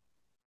to.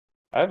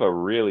 I have a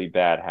really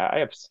bad I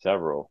have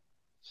several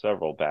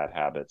bad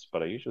habits,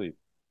 but I usually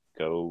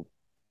go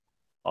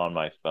on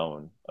my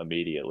phone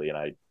immediately, and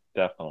I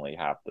definitely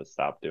have to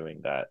stop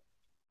doing that.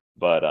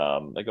 But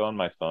I go on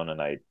my phone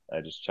and I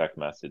just check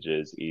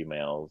messages,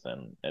 emails,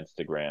 and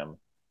Instagram,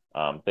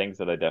 things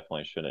that I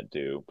definitely shouldn't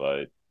do,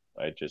 but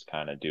I just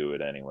kind of do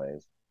it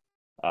anyways.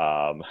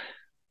 Um,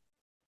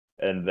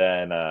 and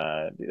then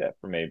do that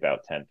for maybe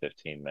about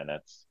 10-15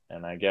 minutes,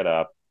 and I get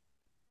up,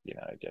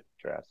 I get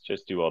dressed,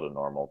 just do all the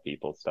normal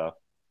people stuff.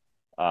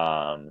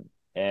 Um,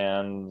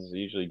 and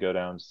usually go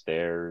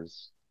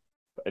downstairs.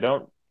 I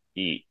don't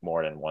eat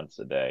more than once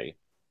a day,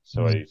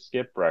 so I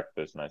skip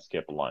breakfast and I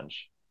skip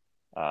lunch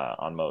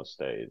on most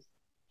days.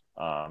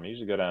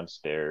 Usually go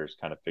downstairs,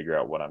 kind of figure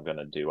out what I'm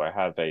gonna do. I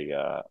have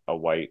a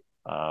white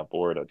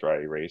board, a dry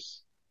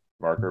erase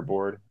marker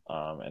board,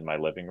 in my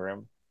living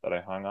room that I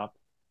hung up.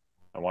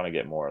 I want to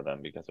get more of them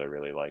because I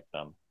really like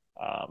them.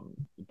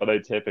 But I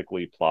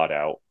typically plot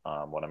out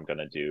what I'm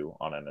gonna do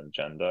on an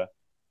agenda,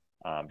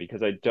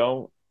 because I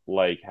don't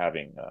like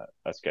having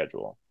a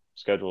schedule.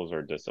 Schedules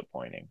are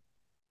disappointing,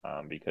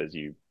 because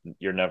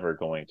you're never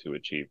going to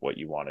achieve what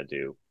you want to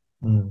do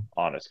Mm.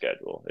 on a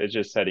schedule. It's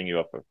just setting you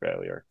up for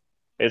failure.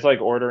 It's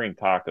like ordering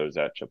tacos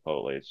at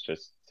Chipotle. It's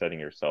just setting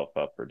yourself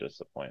up for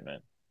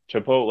disappointment.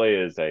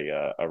 Chipotle is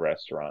a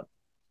restaurant,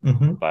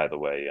 Mm-hmm. by the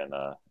way,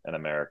 in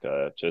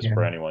America, just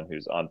for Yeah. anyone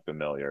who's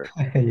unfamiliar.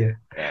 Yeah.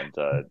 And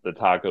the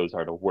tacos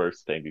are the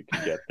worst thing you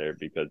can get there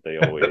because they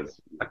always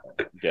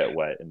get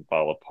wet and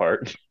fall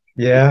apart.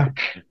 Yeah.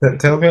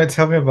 Tell me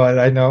about it.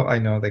 I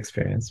know the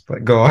experience,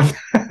 but go on.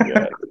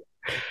 Yeah,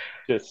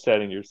 just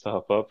setting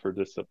yourself up for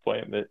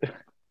disappointment.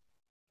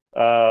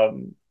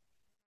 Um,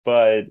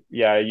 But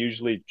yeah, I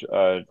usually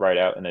write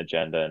out an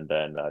agenda and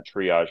then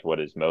triage what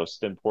is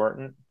most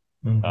important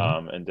Hmm.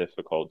 and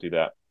difficult. Do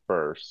that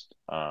first,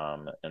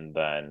 and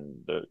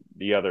then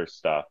the other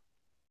stuff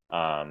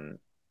um,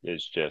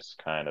 is just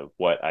kind of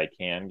what I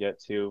can get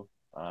to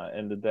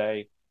in the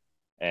day.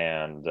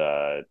 And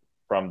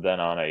from then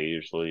on, I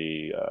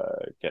usually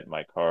get in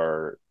my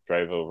car,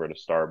 drive over to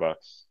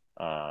Starbucks,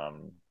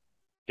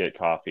 get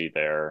coffee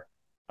there,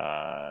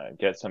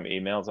 get some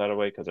emails out of the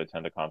way because I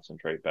tend to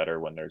concentrate better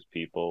when there's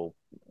people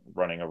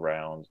running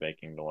around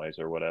making noise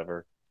or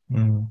whatever.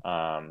 Mm.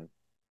 Um,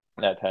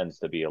 that tends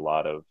to be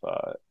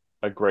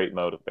a great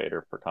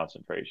motivator for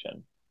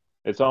concentration.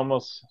 It's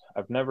almost,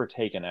 I've never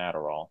taken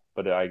Adderall,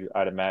 but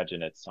I'd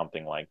imagine it's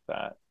something like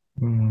that.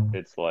 Mm.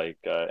 It's like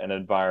an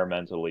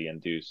environmentally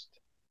induced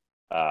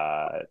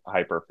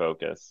hyper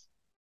focus.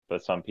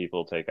 But some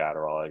people take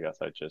Adderall. I guess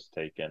I just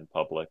take in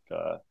public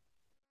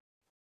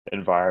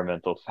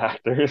environmental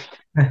factors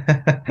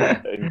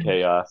and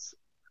chaos.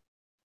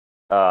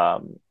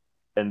 Um,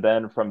 and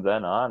then from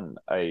then on,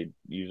 I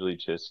usually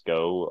just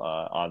go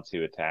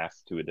onto a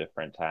task to a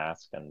different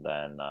task, and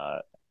then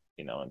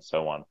and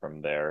so on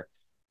from there.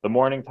 The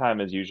morning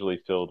time is usually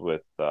filled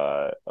with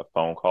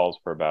phone calls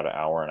for about an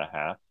hour and a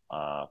half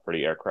for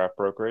the aircraft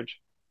brokerage.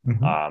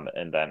 Hmm.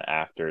 And then uh,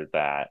 after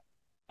that,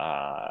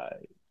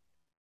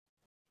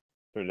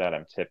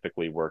 I'm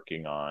typically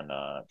working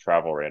on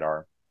Travel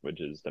Radar, which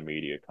is the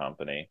media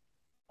company.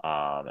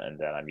 And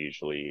then I'm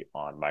usually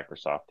on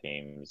Microsoft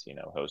Teams,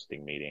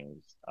 hosting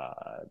meetings,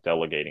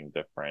 delegating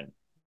different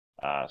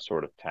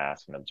sort of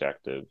tasks and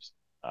objectives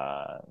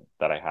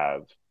that I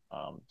have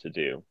to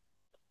do.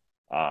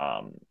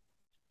 Um,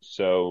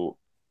 so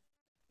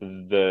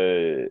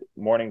the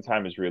morning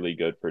time is really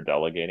good for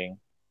delegating.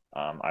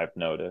 I've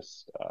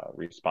noticed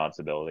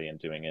responsibility and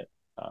doing it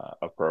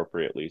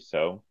appropriately.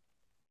 So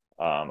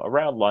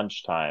around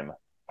lunchtime,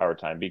 our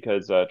time,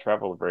 because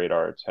Travel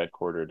Radar it's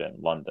headquartered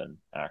in London,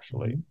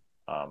 actually,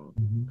 um,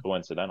 Hmm.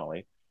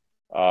 coincidentally.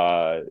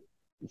 Uh,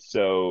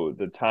 so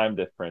the time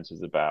difference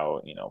is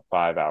about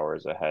 5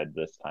 hours ahead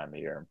this time of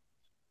year.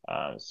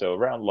 So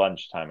around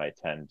lunchtime, I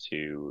tend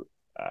to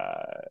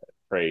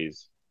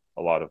praise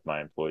a lot of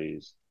my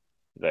employees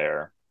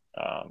there,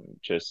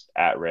 just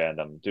at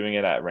random. Doing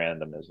it at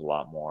random is a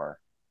lot more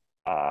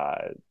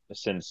uh,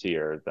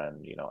 sincere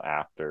than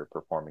after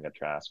performing a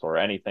task or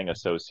anything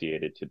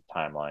associated to the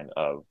timeline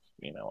of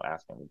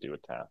asking to do a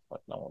task.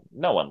 Like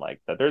no one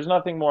likes that. There's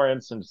nothing more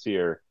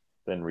insincere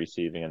than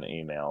receiving an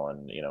email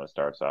and it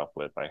starts off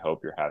with "I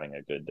hope you're having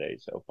a good day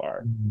so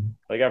far." Hmm.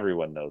 Like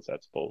everyone knows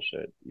that's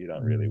bullshit. You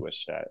don't really Hmm.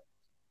 wish that.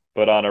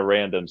 But on a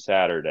random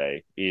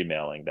Saturday,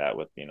 emailing that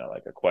with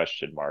like a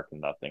question mark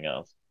and nothing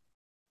else,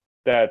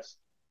 that's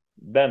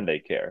then they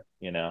care.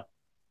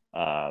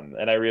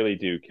 And I really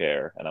do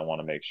care, and I want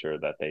to make sure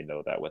that they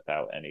know that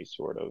without any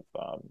sort of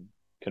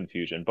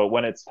confusion. But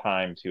when it's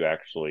time to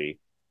actually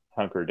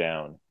hunker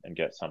down and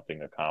get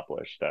something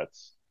accomplished,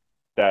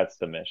 that's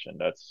the mission.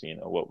 That's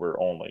what we're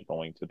only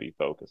going to be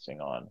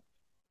focusing on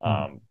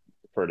Hmm.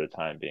 for the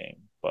time being.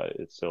 but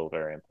it's still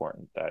very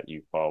important that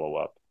you follow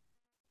up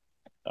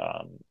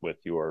with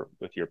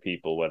your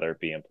people, whether it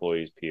be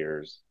employees,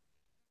 peers,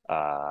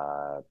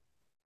 uh,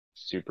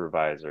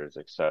 supervisors,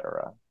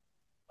 etc.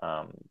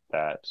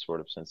 That sort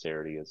of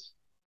sincerity is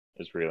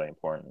really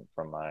important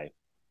from my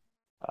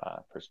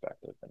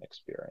perspective and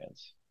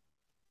experience.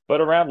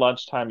 But around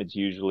lunchtime, it's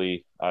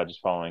usually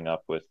just following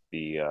up with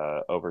the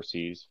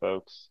overseas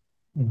folks,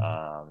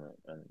 Mhm.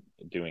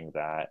 and doing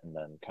that, and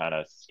then kind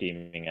of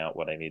scheming out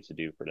what I need to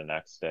do for the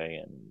next day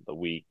and the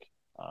week,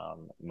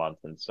 month,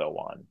 and so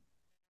on.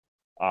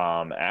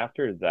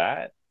 After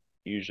that,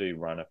 usually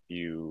run a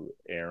few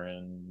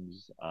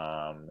errands,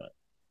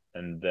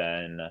 and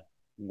then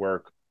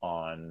work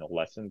on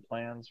lesson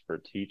plans for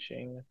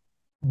teaching.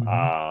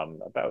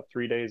 Mhm. About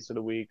 3 days of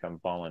the week, I'm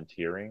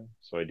volunteering,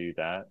 so I do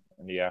that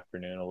in the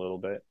afternoon a little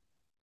bit,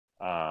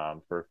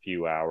 for a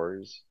few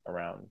hours.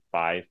 Around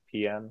 5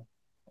 p.m.,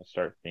 I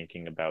start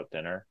thinking about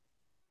dinner,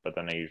 but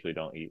then I usually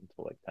don't eat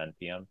until like 10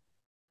 p.m.,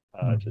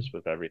 Mhm. just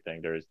with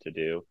everything there is to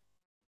do.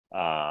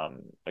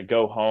 I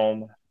go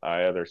home.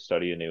 I either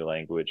study a new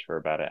language for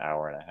about an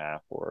hour and a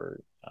half,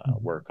 or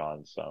Mhm. work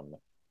on some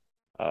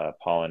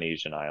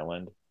Polynesian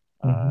island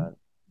uh, Mhm.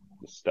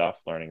 stuff,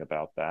 learning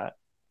about that.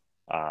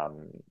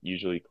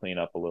 Usually clean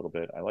up a little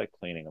bit. I like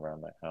cleaning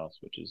around my house,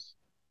 which is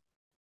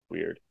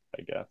weird,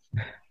 I guess.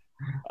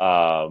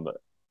 Um,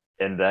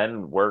 and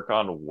then work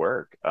on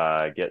work,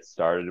 get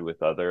started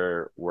with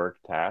other work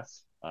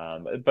tasks.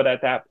 But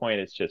at that point,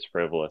 it's just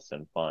frivolous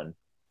and fun.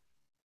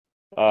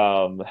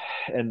 Um,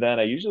 and then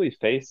I usually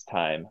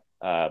FaceTime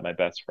my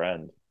best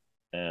friend,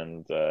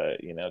 and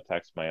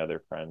text my other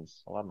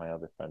friends. A lot of my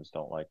other friends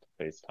don't like to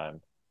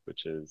FaceTime,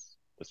 which is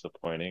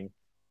disappointing.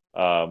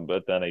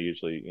 But then I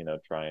usually,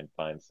 try and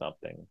find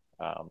something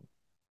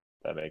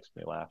that makes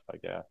me laugh, I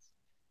guess.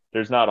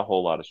 There's not a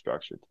whole lot of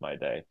structure to my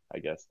day. I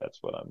guess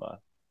that's what I'm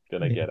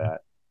gonna Yeah. get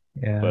at.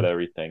 Yeah. But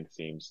everything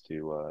seems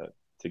to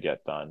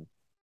get done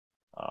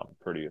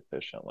pretty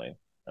efficiently,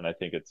 and I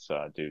think it's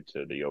due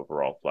to the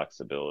overall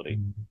flexibility.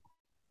 Mhm.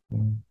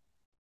 Mhm.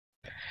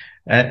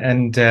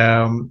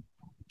 And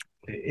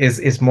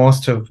is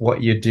most of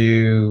what you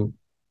do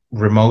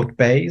remote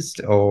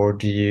based, or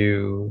do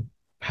you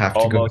have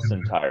to go Almost to?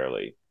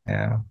 entirely.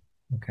 Yeah.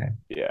 Okay.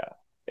 Yeah.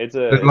 There's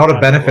a It's lot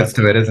of kind of a benefits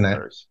to it, isn't lemon-squeezy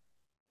it? verse.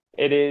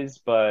 It is,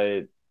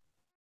 but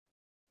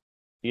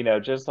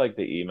just like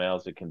the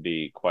emails, it can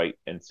be quite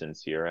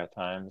insincere at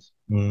times.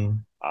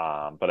 Mm.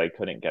 But I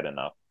couldn't get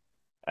enough.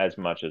 As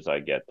much as I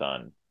get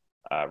done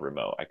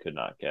remote, I could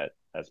not get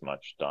as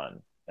much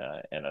done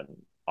in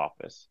an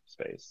office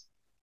space.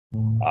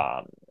 Mm.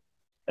 Um,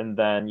 and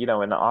then, in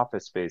the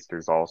office space,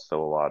 there's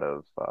also a lot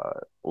of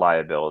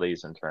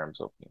liabilities in terms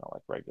of,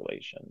 like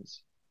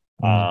regulations.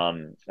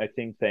 Mm. I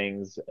think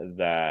things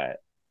that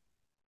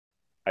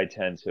I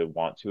tend to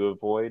want to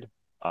avoid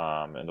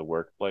in the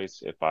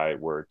workplace if I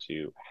were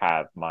to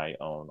have my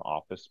own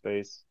office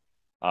space,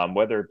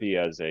 whether it be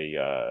as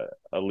a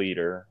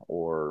leader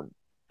or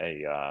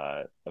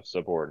a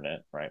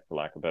subordinate, right, for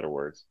lack of better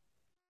words.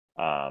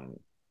 Um,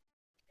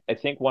 I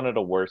think one of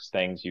the worst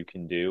things you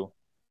can do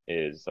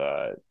is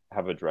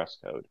have a dress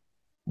code.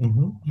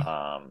 Mhm.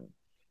 Um,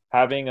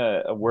 Having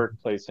a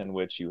workplace in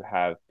which you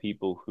have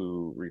people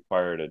who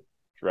require to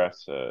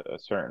dress a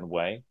certain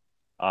way,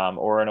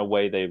 or in a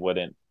way they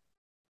wouldn't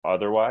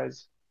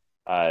otherwise,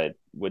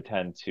 would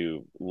tend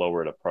to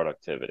lower the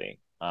productivity.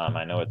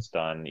 I know it's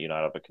done,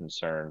 out of a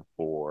concern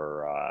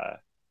for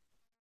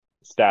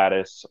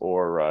status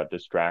or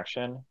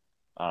distraction,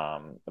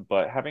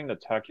 but having to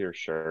tuck your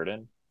shirt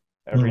in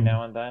every Mm.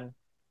 now and then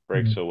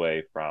breaks Mm.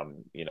 away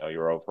from,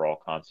 your overall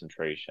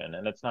concentration,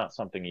 and it's not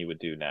something you would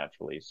do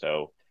naturally.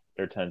 So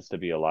there tends to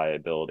be a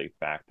liability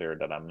factor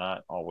that I'm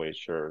not always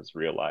sure is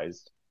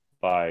realized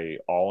by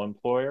all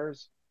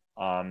employers.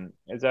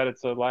 Is that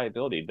it's a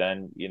liability.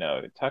 Then,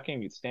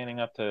 standing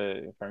up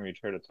to from your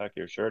chair to tuck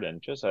your shirt in,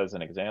 just as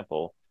an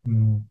example,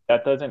 Mm.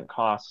 that doesn't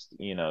cost,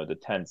 the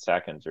 10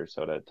 seconds or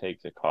so that it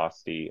takes. It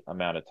costs the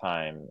amount of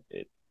time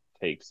it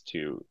takes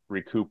to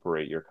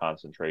recuperate your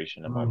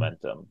concentration and Mm.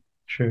 momentum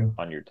True.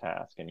 on your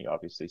task. And you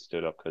obviously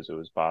stood up because it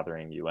was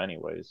bothering you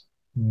anyways.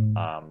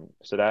 Mm.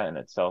 So that in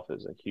itself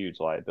is a huge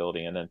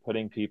liability. And then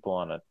putting people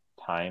on a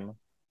time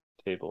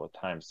table, a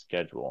time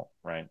schedule,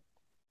 right,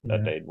 that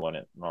Yeah. they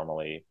wouldn't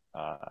normally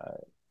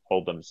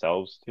hold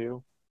themselves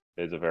to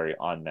is a very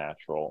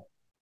unnatural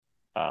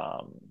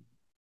um,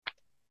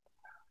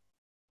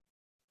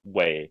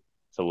 way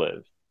to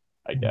live,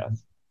 I Mm.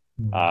 guess.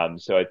 Mm.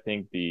 So I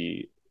think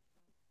the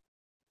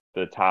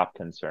top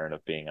concern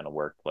of being in a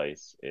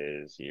workplace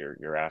is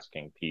you're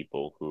asking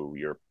people who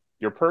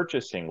you're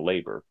purchasing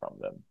labor from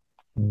them.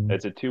 Mm.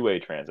 It's a two-way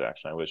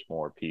transaction. I wish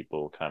more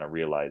people kind of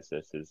realize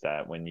this, is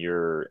that when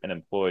you're an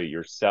employee,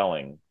 you're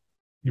selling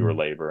your Mm.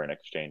 labor in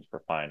exchange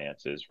for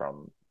finances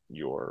from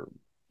your,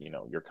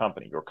 your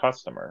company, your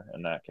customer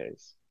in that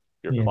case,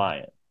 your Yeah.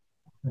 client.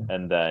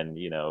 And then,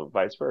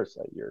 vice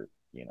versa.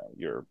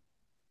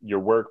 Your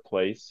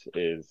workplace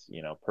is,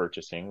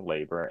 purchasing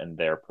labor, and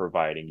they're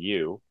providing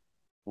you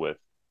with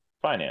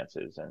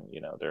finances, and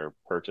they're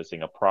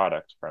purchasing a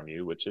product from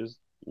you, which is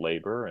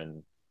labor,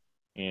 and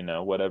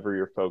whatever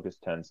your focus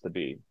tends to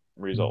be,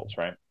 results,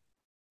 right?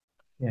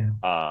 Yeah.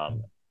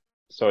 um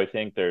so I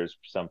think there's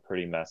some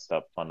pretty messed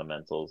up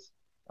fundamentals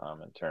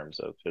in terms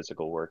of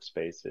physical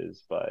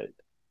workspaces, but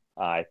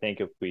I think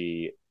if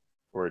we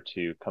were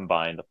to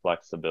combine the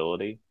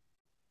flexibility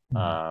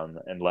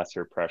and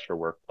lesser pressure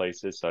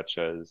workplaces such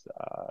as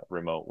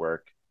remote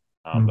work,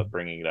 but Mm.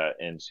 bringing that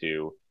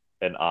into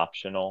an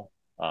optional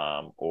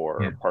Yeah.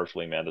 or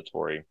partially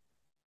mandatory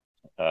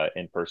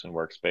in-person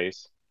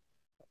workspace,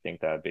 I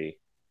think that'd be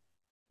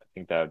I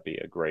think that would be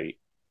a great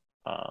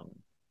um,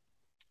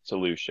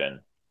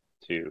 solution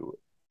to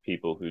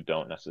people who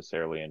don't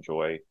necessarily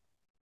enjoy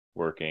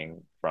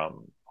working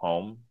from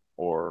home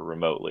or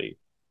remotely.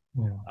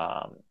 Yeah.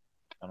 Um,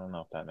 I don't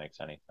know if that makes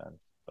any sense,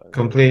 but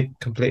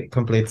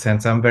Complete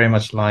sense. I'm very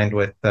much aligned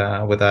with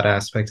that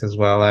aspect as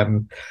well.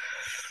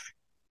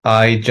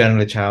 I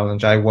generally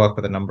challenge. I work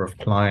with a number of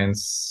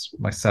clients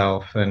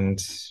myself, and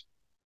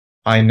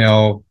I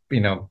know,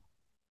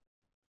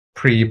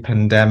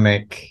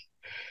 pre-pandemic,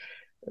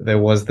 there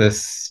was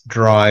this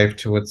drive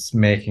towards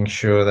making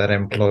sure that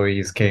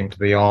employees came to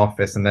the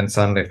office, and then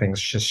suddenly things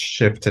just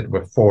shifted.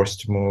 We're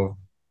forced to move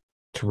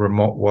to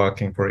remote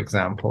working, for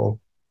example.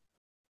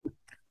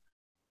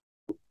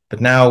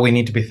 But now we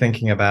need to be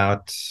thinking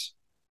about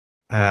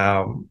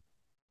um,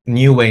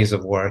 new ways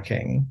of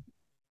working,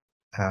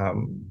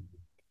 um,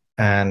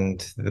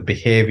 and the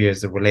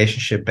behaviors, the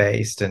relationship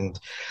based, and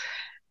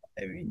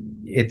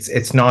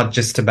it's not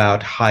just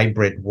about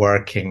hybrid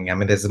working. I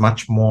mean, there's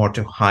much more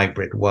to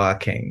hybrid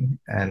working,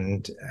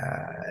 and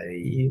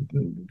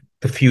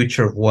the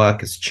future of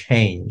work has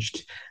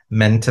changed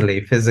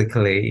mentally,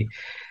 physically,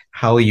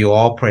 how you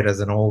operate as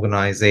an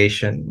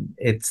organization.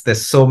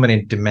 There's so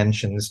many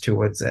dimensions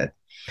towards it.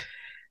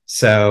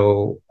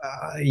 So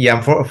yeah,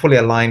 I'm fully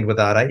aligned with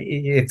that.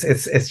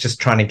 It's just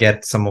trying to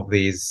get some of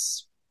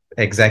these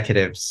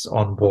executives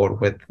on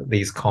board with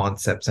these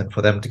concepts and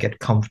for them to get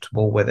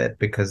comfortable with it,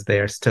 because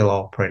they're still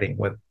operating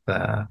with with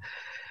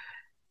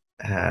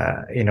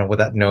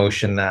that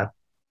notion that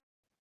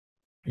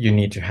you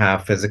need to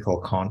have physical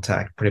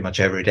contact pretty much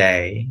every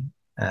day.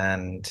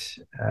 And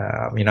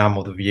I'm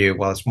of the view,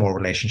 well, it's more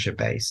relationship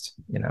based,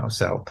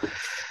 so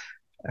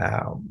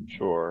um,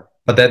 sure.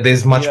 but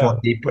there's much more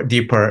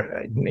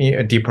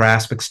Yeah, deeper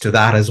aspects to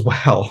that as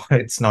well.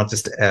 It's not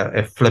just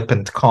a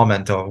flippant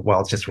comment of,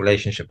 well, it's just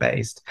relationship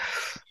based.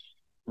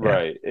 Yeah.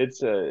 right.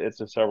 It's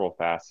a several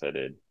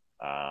faceted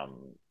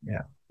um,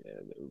 Yeah.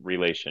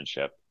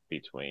 relationship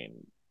between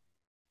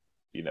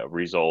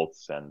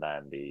results and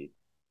then the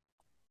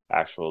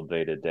actual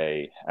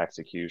day-to-day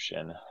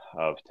execution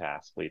of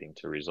tasks leading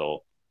to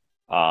result.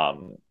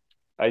 Um,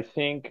 I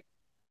think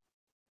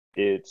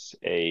it's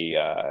a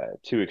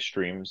two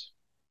extremes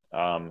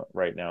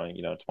right now.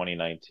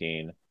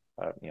 2019,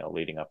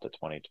 leading up to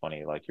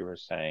 2020, like you were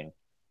saying,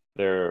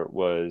 there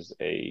was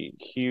a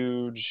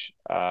huge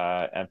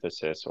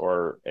emphasis,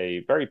 or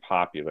a very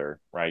popular,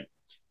 right,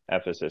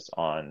 emphasis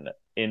on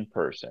in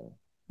person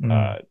Mm.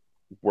 uh,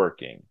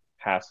 working.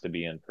 Has to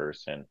be in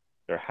person.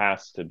 There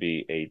has to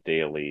be a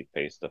daily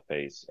face to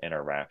face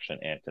interaction,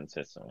 and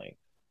consistently.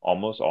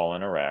 Almost all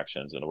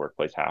interactions in the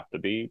workplace have to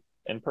be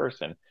in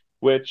person,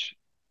 which,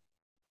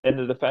 in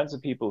the defense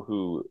of people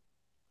who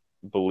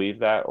believe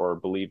that or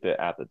believed it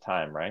at the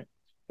time, right?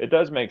 It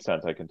does make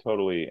sense. I can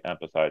totally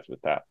empathize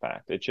with that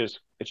fact. It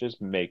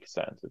just makes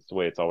sense. It's the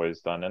way it's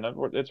always done, and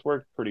it's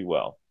worked pretty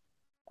well.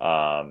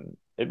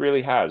 It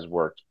really has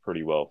worked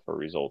pretty well for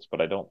results,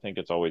 but I don't think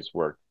it's always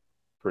worked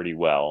pretty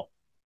well,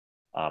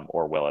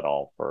 or well at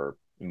all, for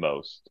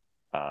most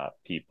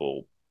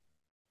people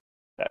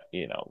that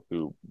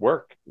who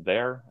work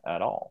there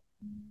at all.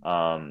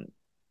 Um,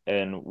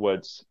 and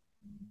what's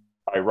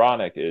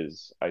ironic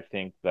is, I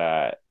think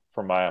that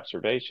from my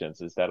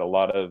observations, is that a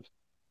lot of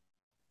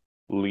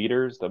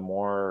leaders, the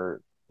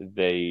more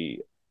they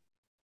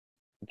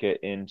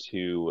get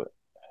into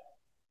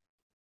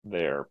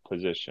their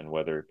position,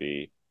 whether it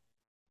be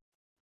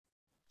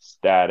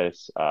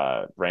status,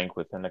 rank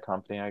within the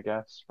company, I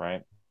guess,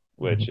 right?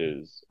 Which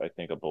Mhm. is, I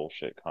think, a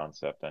bullshit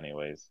concept,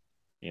 anyways.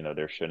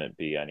 There shouldn't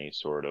be any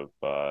sort of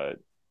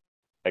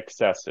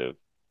excessive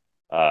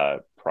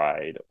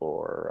pride,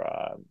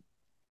 or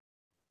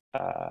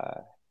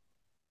uh,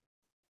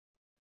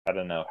 I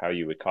don't know how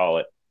you would call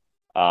it.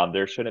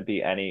 There shouldn't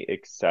be any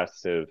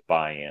excessive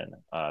buy-in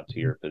to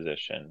your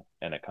position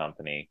in a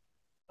company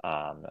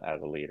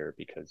as a leader,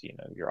 because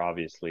you're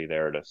obviously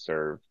there to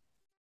serve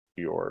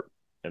your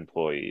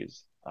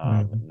employees,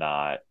 Mhm.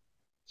 not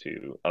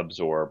to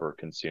absorb or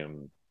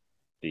consume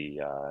the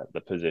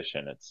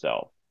position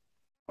itself,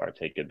 or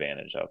take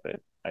advantage of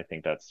it. I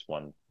think that's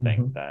one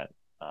thing Mhm. that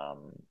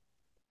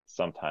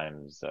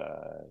sometimes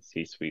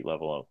C-suite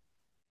level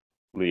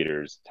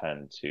leaders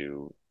tend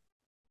to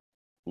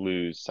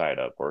lose sight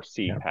of, or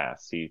see Yeah.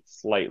 past, see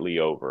slightly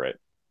over it.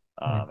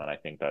 Yeah. And I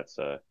think that's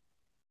a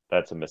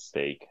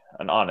mistake,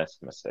 an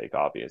honest mistake.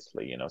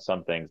 Obviously,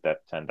 some things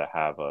that tend to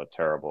have a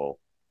terrible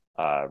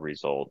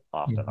result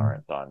often Mhm.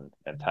 aren't done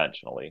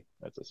intentionally.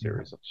 It's a Yeah.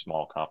 series of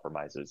small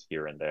compromises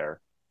here and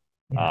there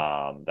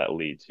Yeah. that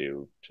lead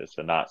to just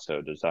a not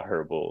so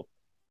desirable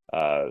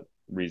uh,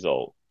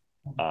 result.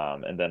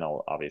 And then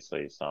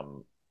obviously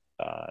some,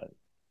 uh,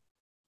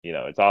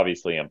 it's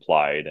obviously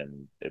implied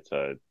and it's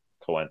a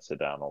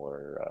coincidental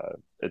or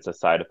it's a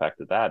side effect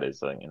of that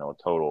is a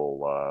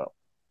total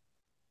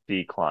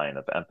decline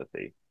of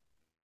empathy.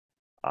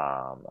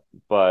 Um,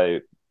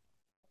 but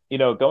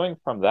going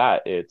from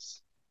that,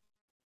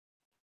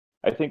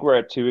 I think we're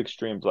at two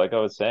extremes. Like I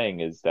was saying,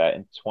 is that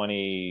in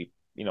 20,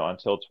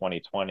 until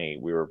 2020,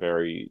 we were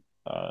very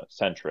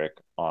centric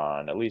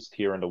on, at least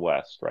here in the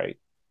West, right?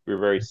 We were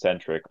very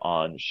centric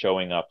on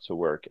showing up to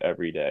work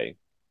every day.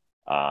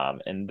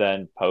 And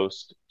then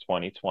post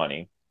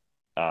 2020,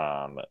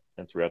 and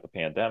throughout the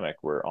pandemic,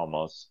 we're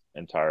almost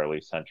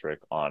entirely centric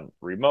on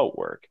remote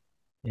work.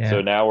 So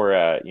Yeah. now we're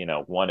at,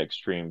 one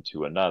extreme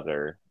to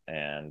another.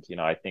 And,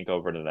 I think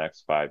over the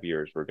next 5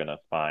 years, we're going to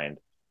find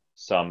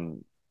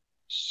some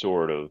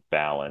sort of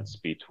balance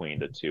between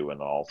the two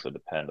and also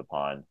depend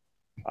upon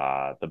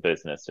the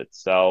business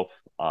itself,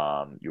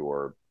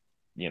 your,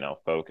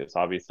 focus.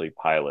 Obviously,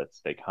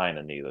 pilots, they kind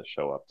of need to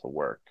show up to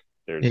work.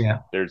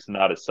 Yeah. There's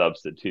not a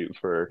substitute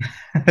for,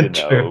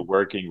 True.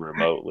 working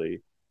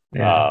remotely.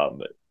 Yeah.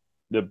 Um,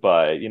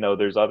 but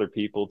there's other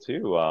people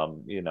too,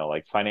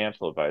 like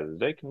financial advisors,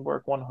 they can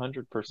work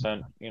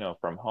 100%,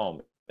 from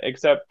home,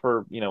 except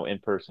for,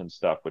 in-person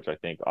stuff, which I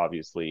think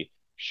obviously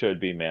should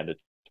be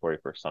mandatory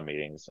for some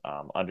meetings.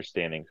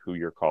 Understanding who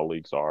your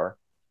colleagues are,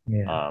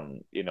 Yeah.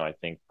 I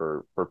think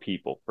for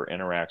people, for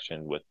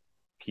interaction with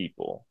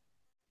people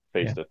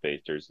face Yeah. to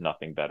face, there's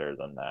nothing better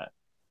than that.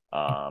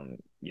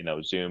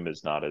 Zoom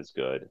is not as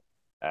good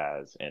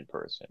as in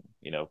person.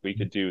 If we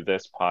could do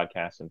this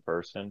podcast in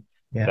person,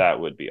 Yeah. that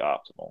would be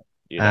optimal,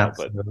 but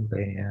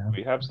Absolutely. Yeah.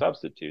 we have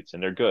substitutes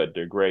and they're good.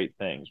 They're great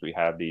things. We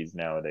have these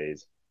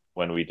nowadays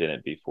when we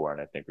didn't before.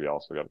 And I think we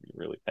also got to be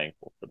really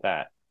thankful for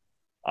that.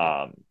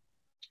 Um,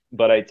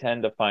 but I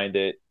tend to find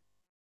it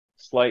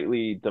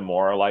slightly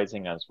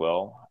demoralizing as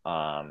well.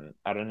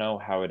 I don't know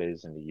how it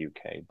is in the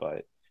UK,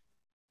 but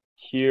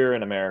here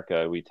in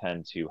America, we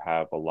tend to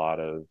have a lot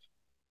of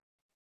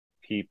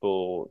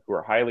people who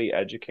are highly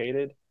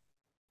educated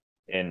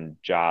in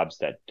jobs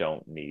that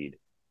don't need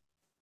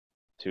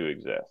to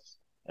exist.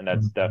 And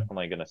that's Mhm.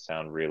 definitely going to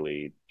sound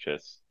really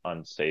just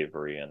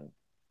unsavory and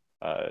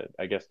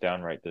I guess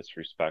downright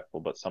disrespectful,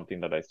 but something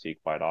that I see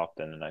quite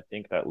often. And I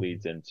think that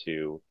leads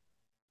into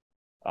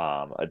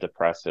a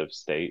depressive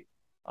state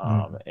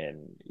Mhm.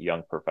 in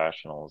young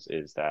professionals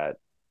is that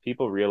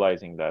people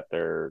realizing that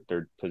their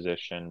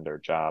position, their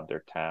job,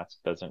 their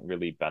task doesn't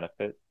really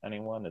benefit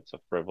anyone. It's a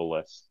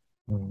frivolous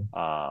Mhm.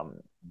 um,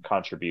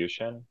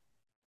 contribution,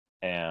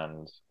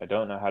 and I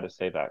don't know how to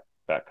say that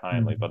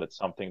kindly, Mhm. but it's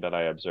something that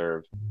I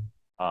observe,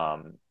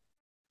 um,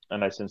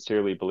 and I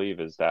sincerely believe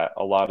is that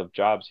a lot of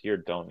jobs here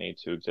don't need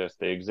to exist.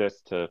 They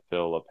exist to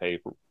fill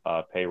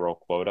a payroll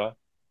quota,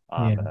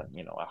 Yeah.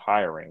 and a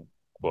hiring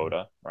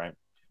quota, right?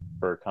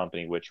 For a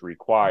company which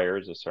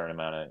requires a certain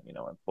amount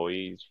of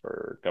employees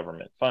for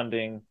government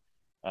funding,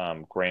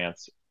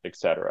 grants,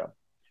 etc.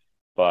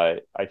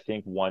 But I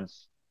think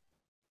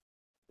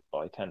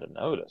I tend to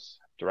notice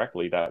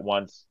directly that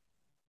once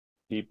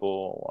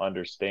people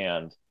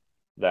understand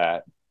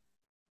that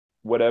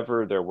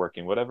whatever they're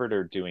working, whatever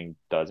they're doing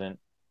doesn't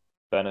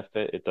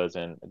benefit, it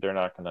doesn't, they're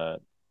not gonna,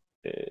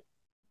 it,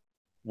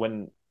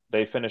 when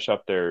they finish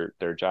up their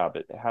job,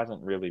 it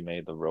hasn't really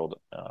made the world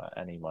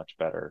any much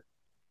better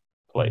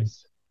Mhm.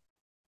 place.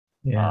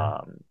 Yeah.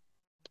 Um,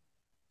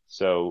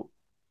 so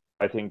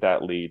I think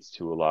that leads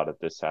to a lot of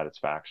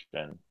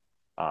dissatisfaction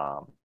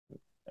um,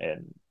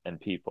 in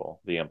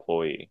people, the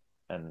employee,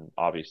 and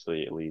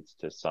obviously it leads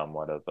to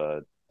somewhat of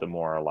a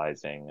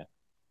demoralizing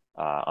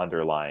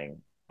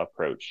underlying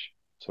approach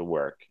to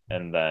work.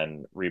 And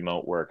then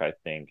remote work, I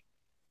think,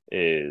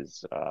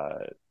 is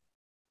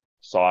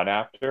sought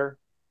after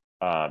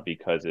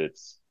because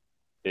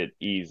it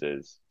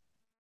eases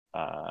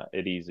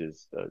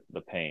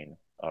the pain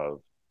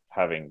of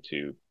having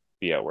to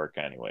be at work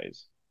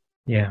anyways.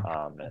 Yeah.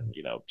 And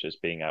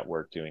just being at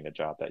work doing a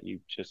job that you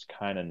just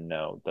kind of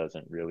know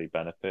doesn't really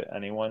benefit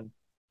anyone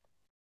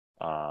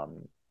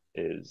um,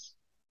 is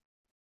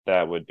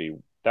that would be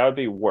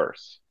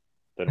worse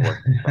than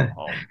working from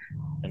home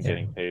and Yeah.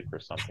 getting paid for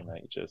something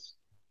that you just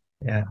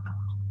Yeah.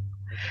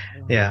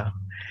 oh, Yeah.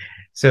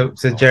 So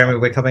oh Jeremy,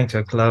 we're coming to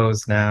a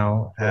close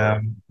now.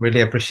 sure.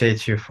 Really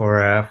appreciate you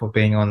for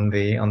being on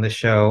the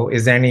show.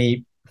 Is there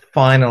any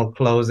final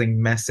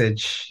closing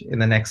message in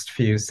the next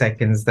few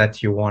seconds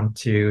that you want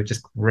to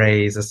just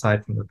raise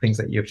aside from the things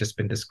that you've just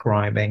been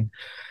describing?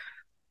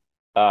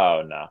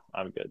 Oh no,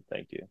 I'm good,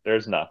 thank you.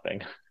 There's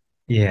nothing.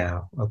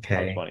 Yeah. I'm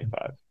Okay.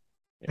 25.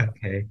 Yeah,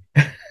 Okay.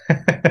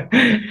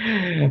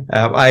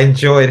 I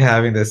enjoyed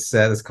having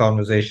this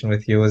conversation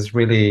with you. It was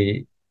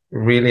really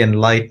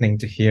enlightening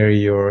to hear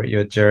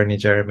your journey,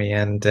 Jeremy,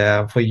 and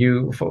for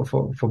you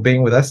for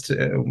being with us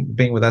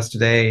being with us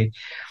today.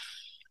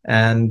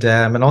 and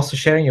also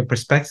sharing your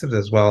perspectives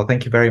as well.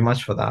 Thank you very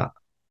much for that.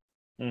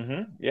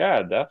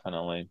 Yeah,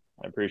 definitely.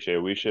 I appreciate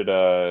it. We should,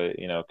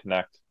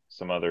 connect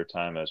some other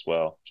time as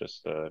well,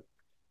 just to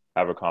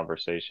have a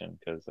conversation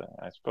because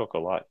I spoke a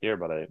lot here,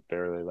 but I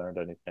barely learned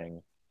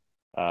anything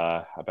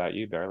about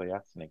you, barely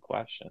asked any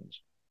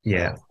questions.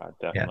 Yeah, So I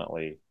yeah,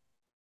 definitely,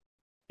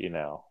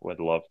 would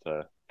love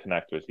to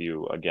connect with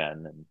you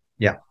again and,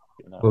 yeah.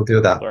 We'll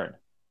do that. learn.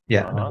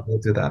 Yeah, no, Uh-huh. we'll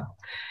do that.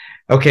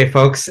 Okay,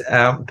 folks,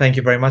 thank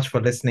you very much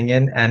for listening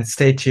in and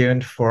stay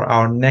tuned for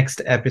our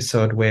next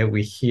episode where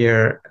we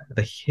hear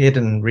the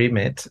hidden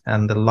remit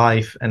and the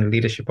life and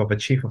leadership of a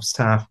chief of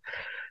staff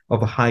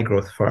of a high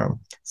growth firm.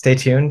 Stay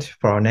tuned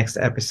for our next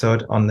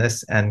episode on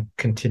this and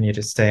continue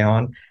to stay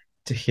on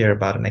to hear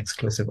about an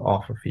exclusive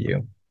offer for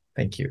you.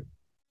 Thank you.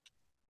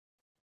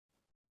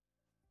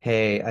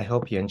 Hey, I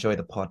hope you enjoy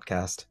the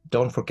podcast.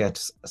 Don't forget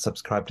to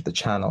subscribe to the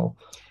channel.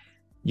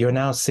 You're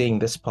now seeing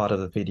this part of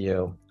the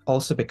video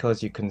also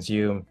because you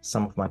consume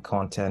some of my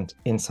content,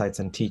 insights,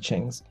 and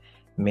teachings.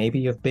 Maybe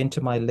you've been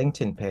to my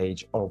LinkedIn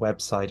page or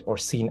website or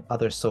seen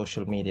other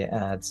social media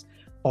ads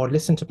or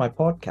listened to my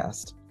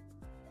podcast.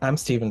 I'm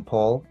Stephen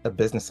Paul, a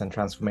business and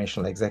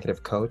transformational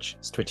executive coach,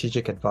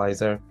 strategic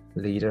advisor,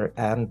 leader,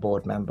 and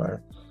board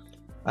member.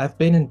 I've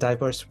been in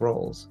diverse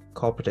roles,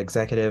 corporate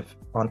executive,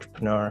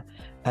 entrepreneur,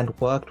 and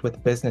worked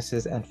with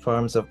businesses and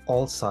firms of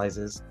all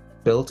sizes,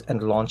 built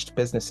and launched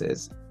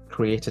businesses,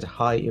 created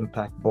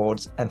high-impact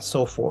boards, and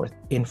so forth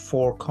in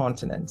 4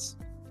 continents.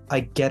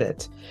 I get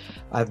it.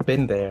 I've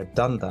been there,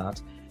 done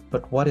that.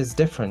 But what is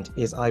different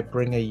is I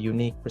bring a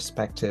unique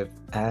perspective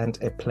and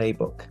a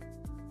playbook.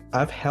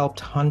 I've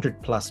helped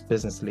 100+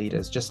 business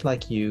leaders just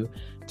like you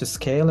to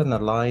scale and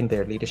align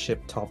their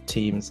leadership top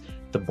teams,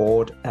 the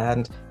board,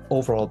 and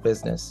overall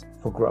business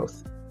for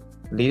growth.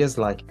 Leaders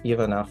like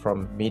Ivana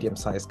from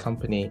medium-sized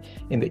company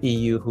in the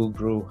EU who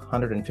grew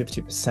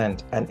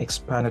 150% and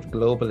expanded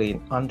globally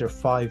in under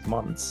 5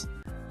 months.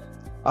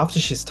 After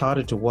she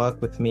started to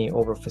work with me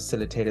over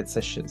facilitated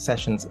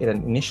sessions in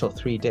an initial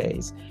 3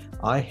 days,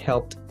 I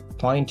helped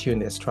fine-tune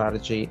their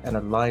strategy and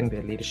align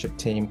their leadership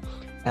team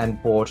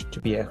and board to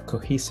be a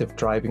cohesive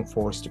driving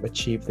force to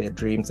achieve their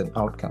dreams and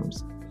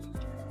outcomes.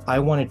 I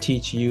want to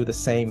teach you the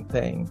same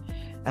thing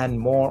and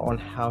more on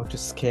how to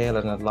scale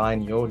and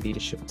align your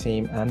leadership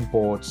team and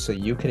board so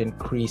you can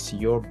increase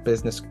your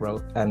business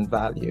growth and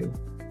value.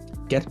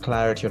 Get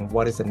clarity on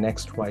what is the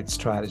next right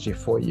strategy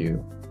for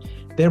you.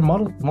 There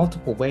are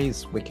multiple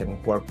ways we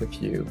can work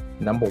with you.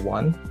 Number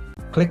 1,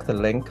 click the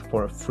link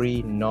for a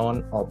free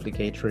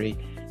non-obligatory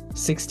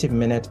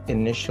 60-minute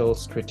initial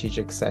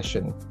strategic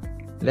session.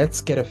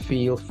 Let's get a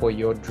feel for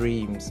your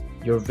dreams,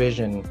 your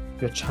vision,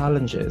 your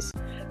challenges,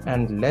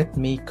 and let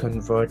me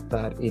convert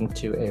that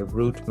into a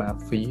route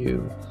map for you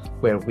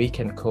where we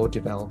can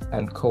co-develop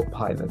and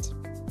co-pilot.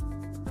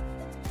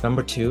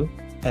 Number 2,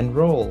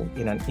 enroll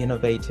in an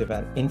innovative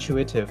and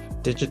intuitive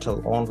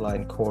digital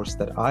online course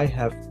that I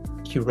have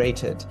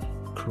created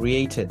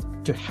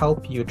to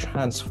help you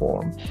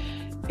transform.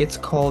 It's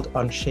called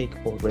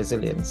Unshakable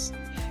Resilience.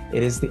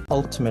 It is the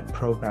ultimate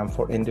program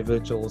for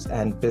individuals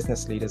and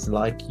business leaders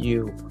like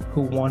you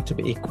who want to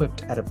be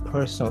equipped at a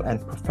personal and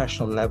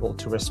professional level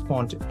to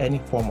respond to any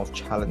form of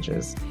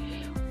challenges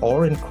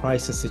or in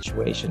crisis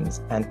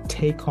situations and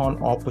take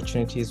on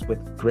opportunities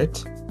with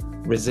grit,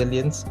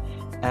 resilience,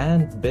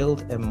 and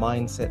build a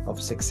mindset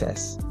of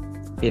success.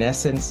 In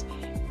essence,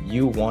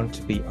 you want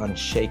to be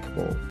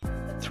unshakable,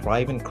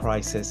 thrive in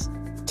crisis,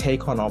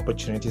 take on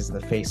opportunities in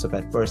the face of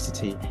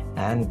adversity,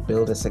 and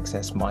build a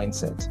success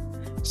mindset.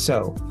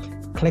 So,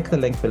 click the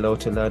link below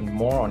to learn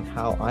more on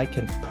how I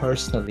can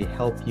personally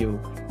help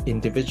you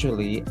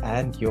individually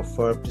and your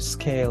firm to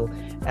scale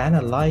and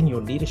align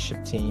your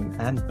leadership team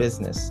and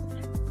business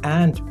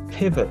and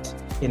pivot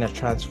in a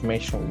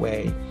transformational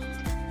way.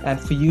 And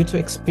for you to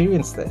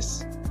experience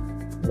this,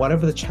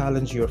 whatever the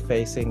challenge you're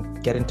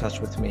facing, get in touch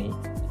with me.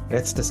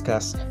 Let's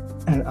discuss,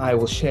 and I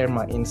will share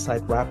my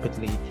insight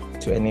rapidly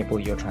to enable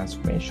your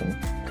transformation.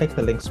 Click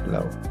the links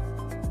below.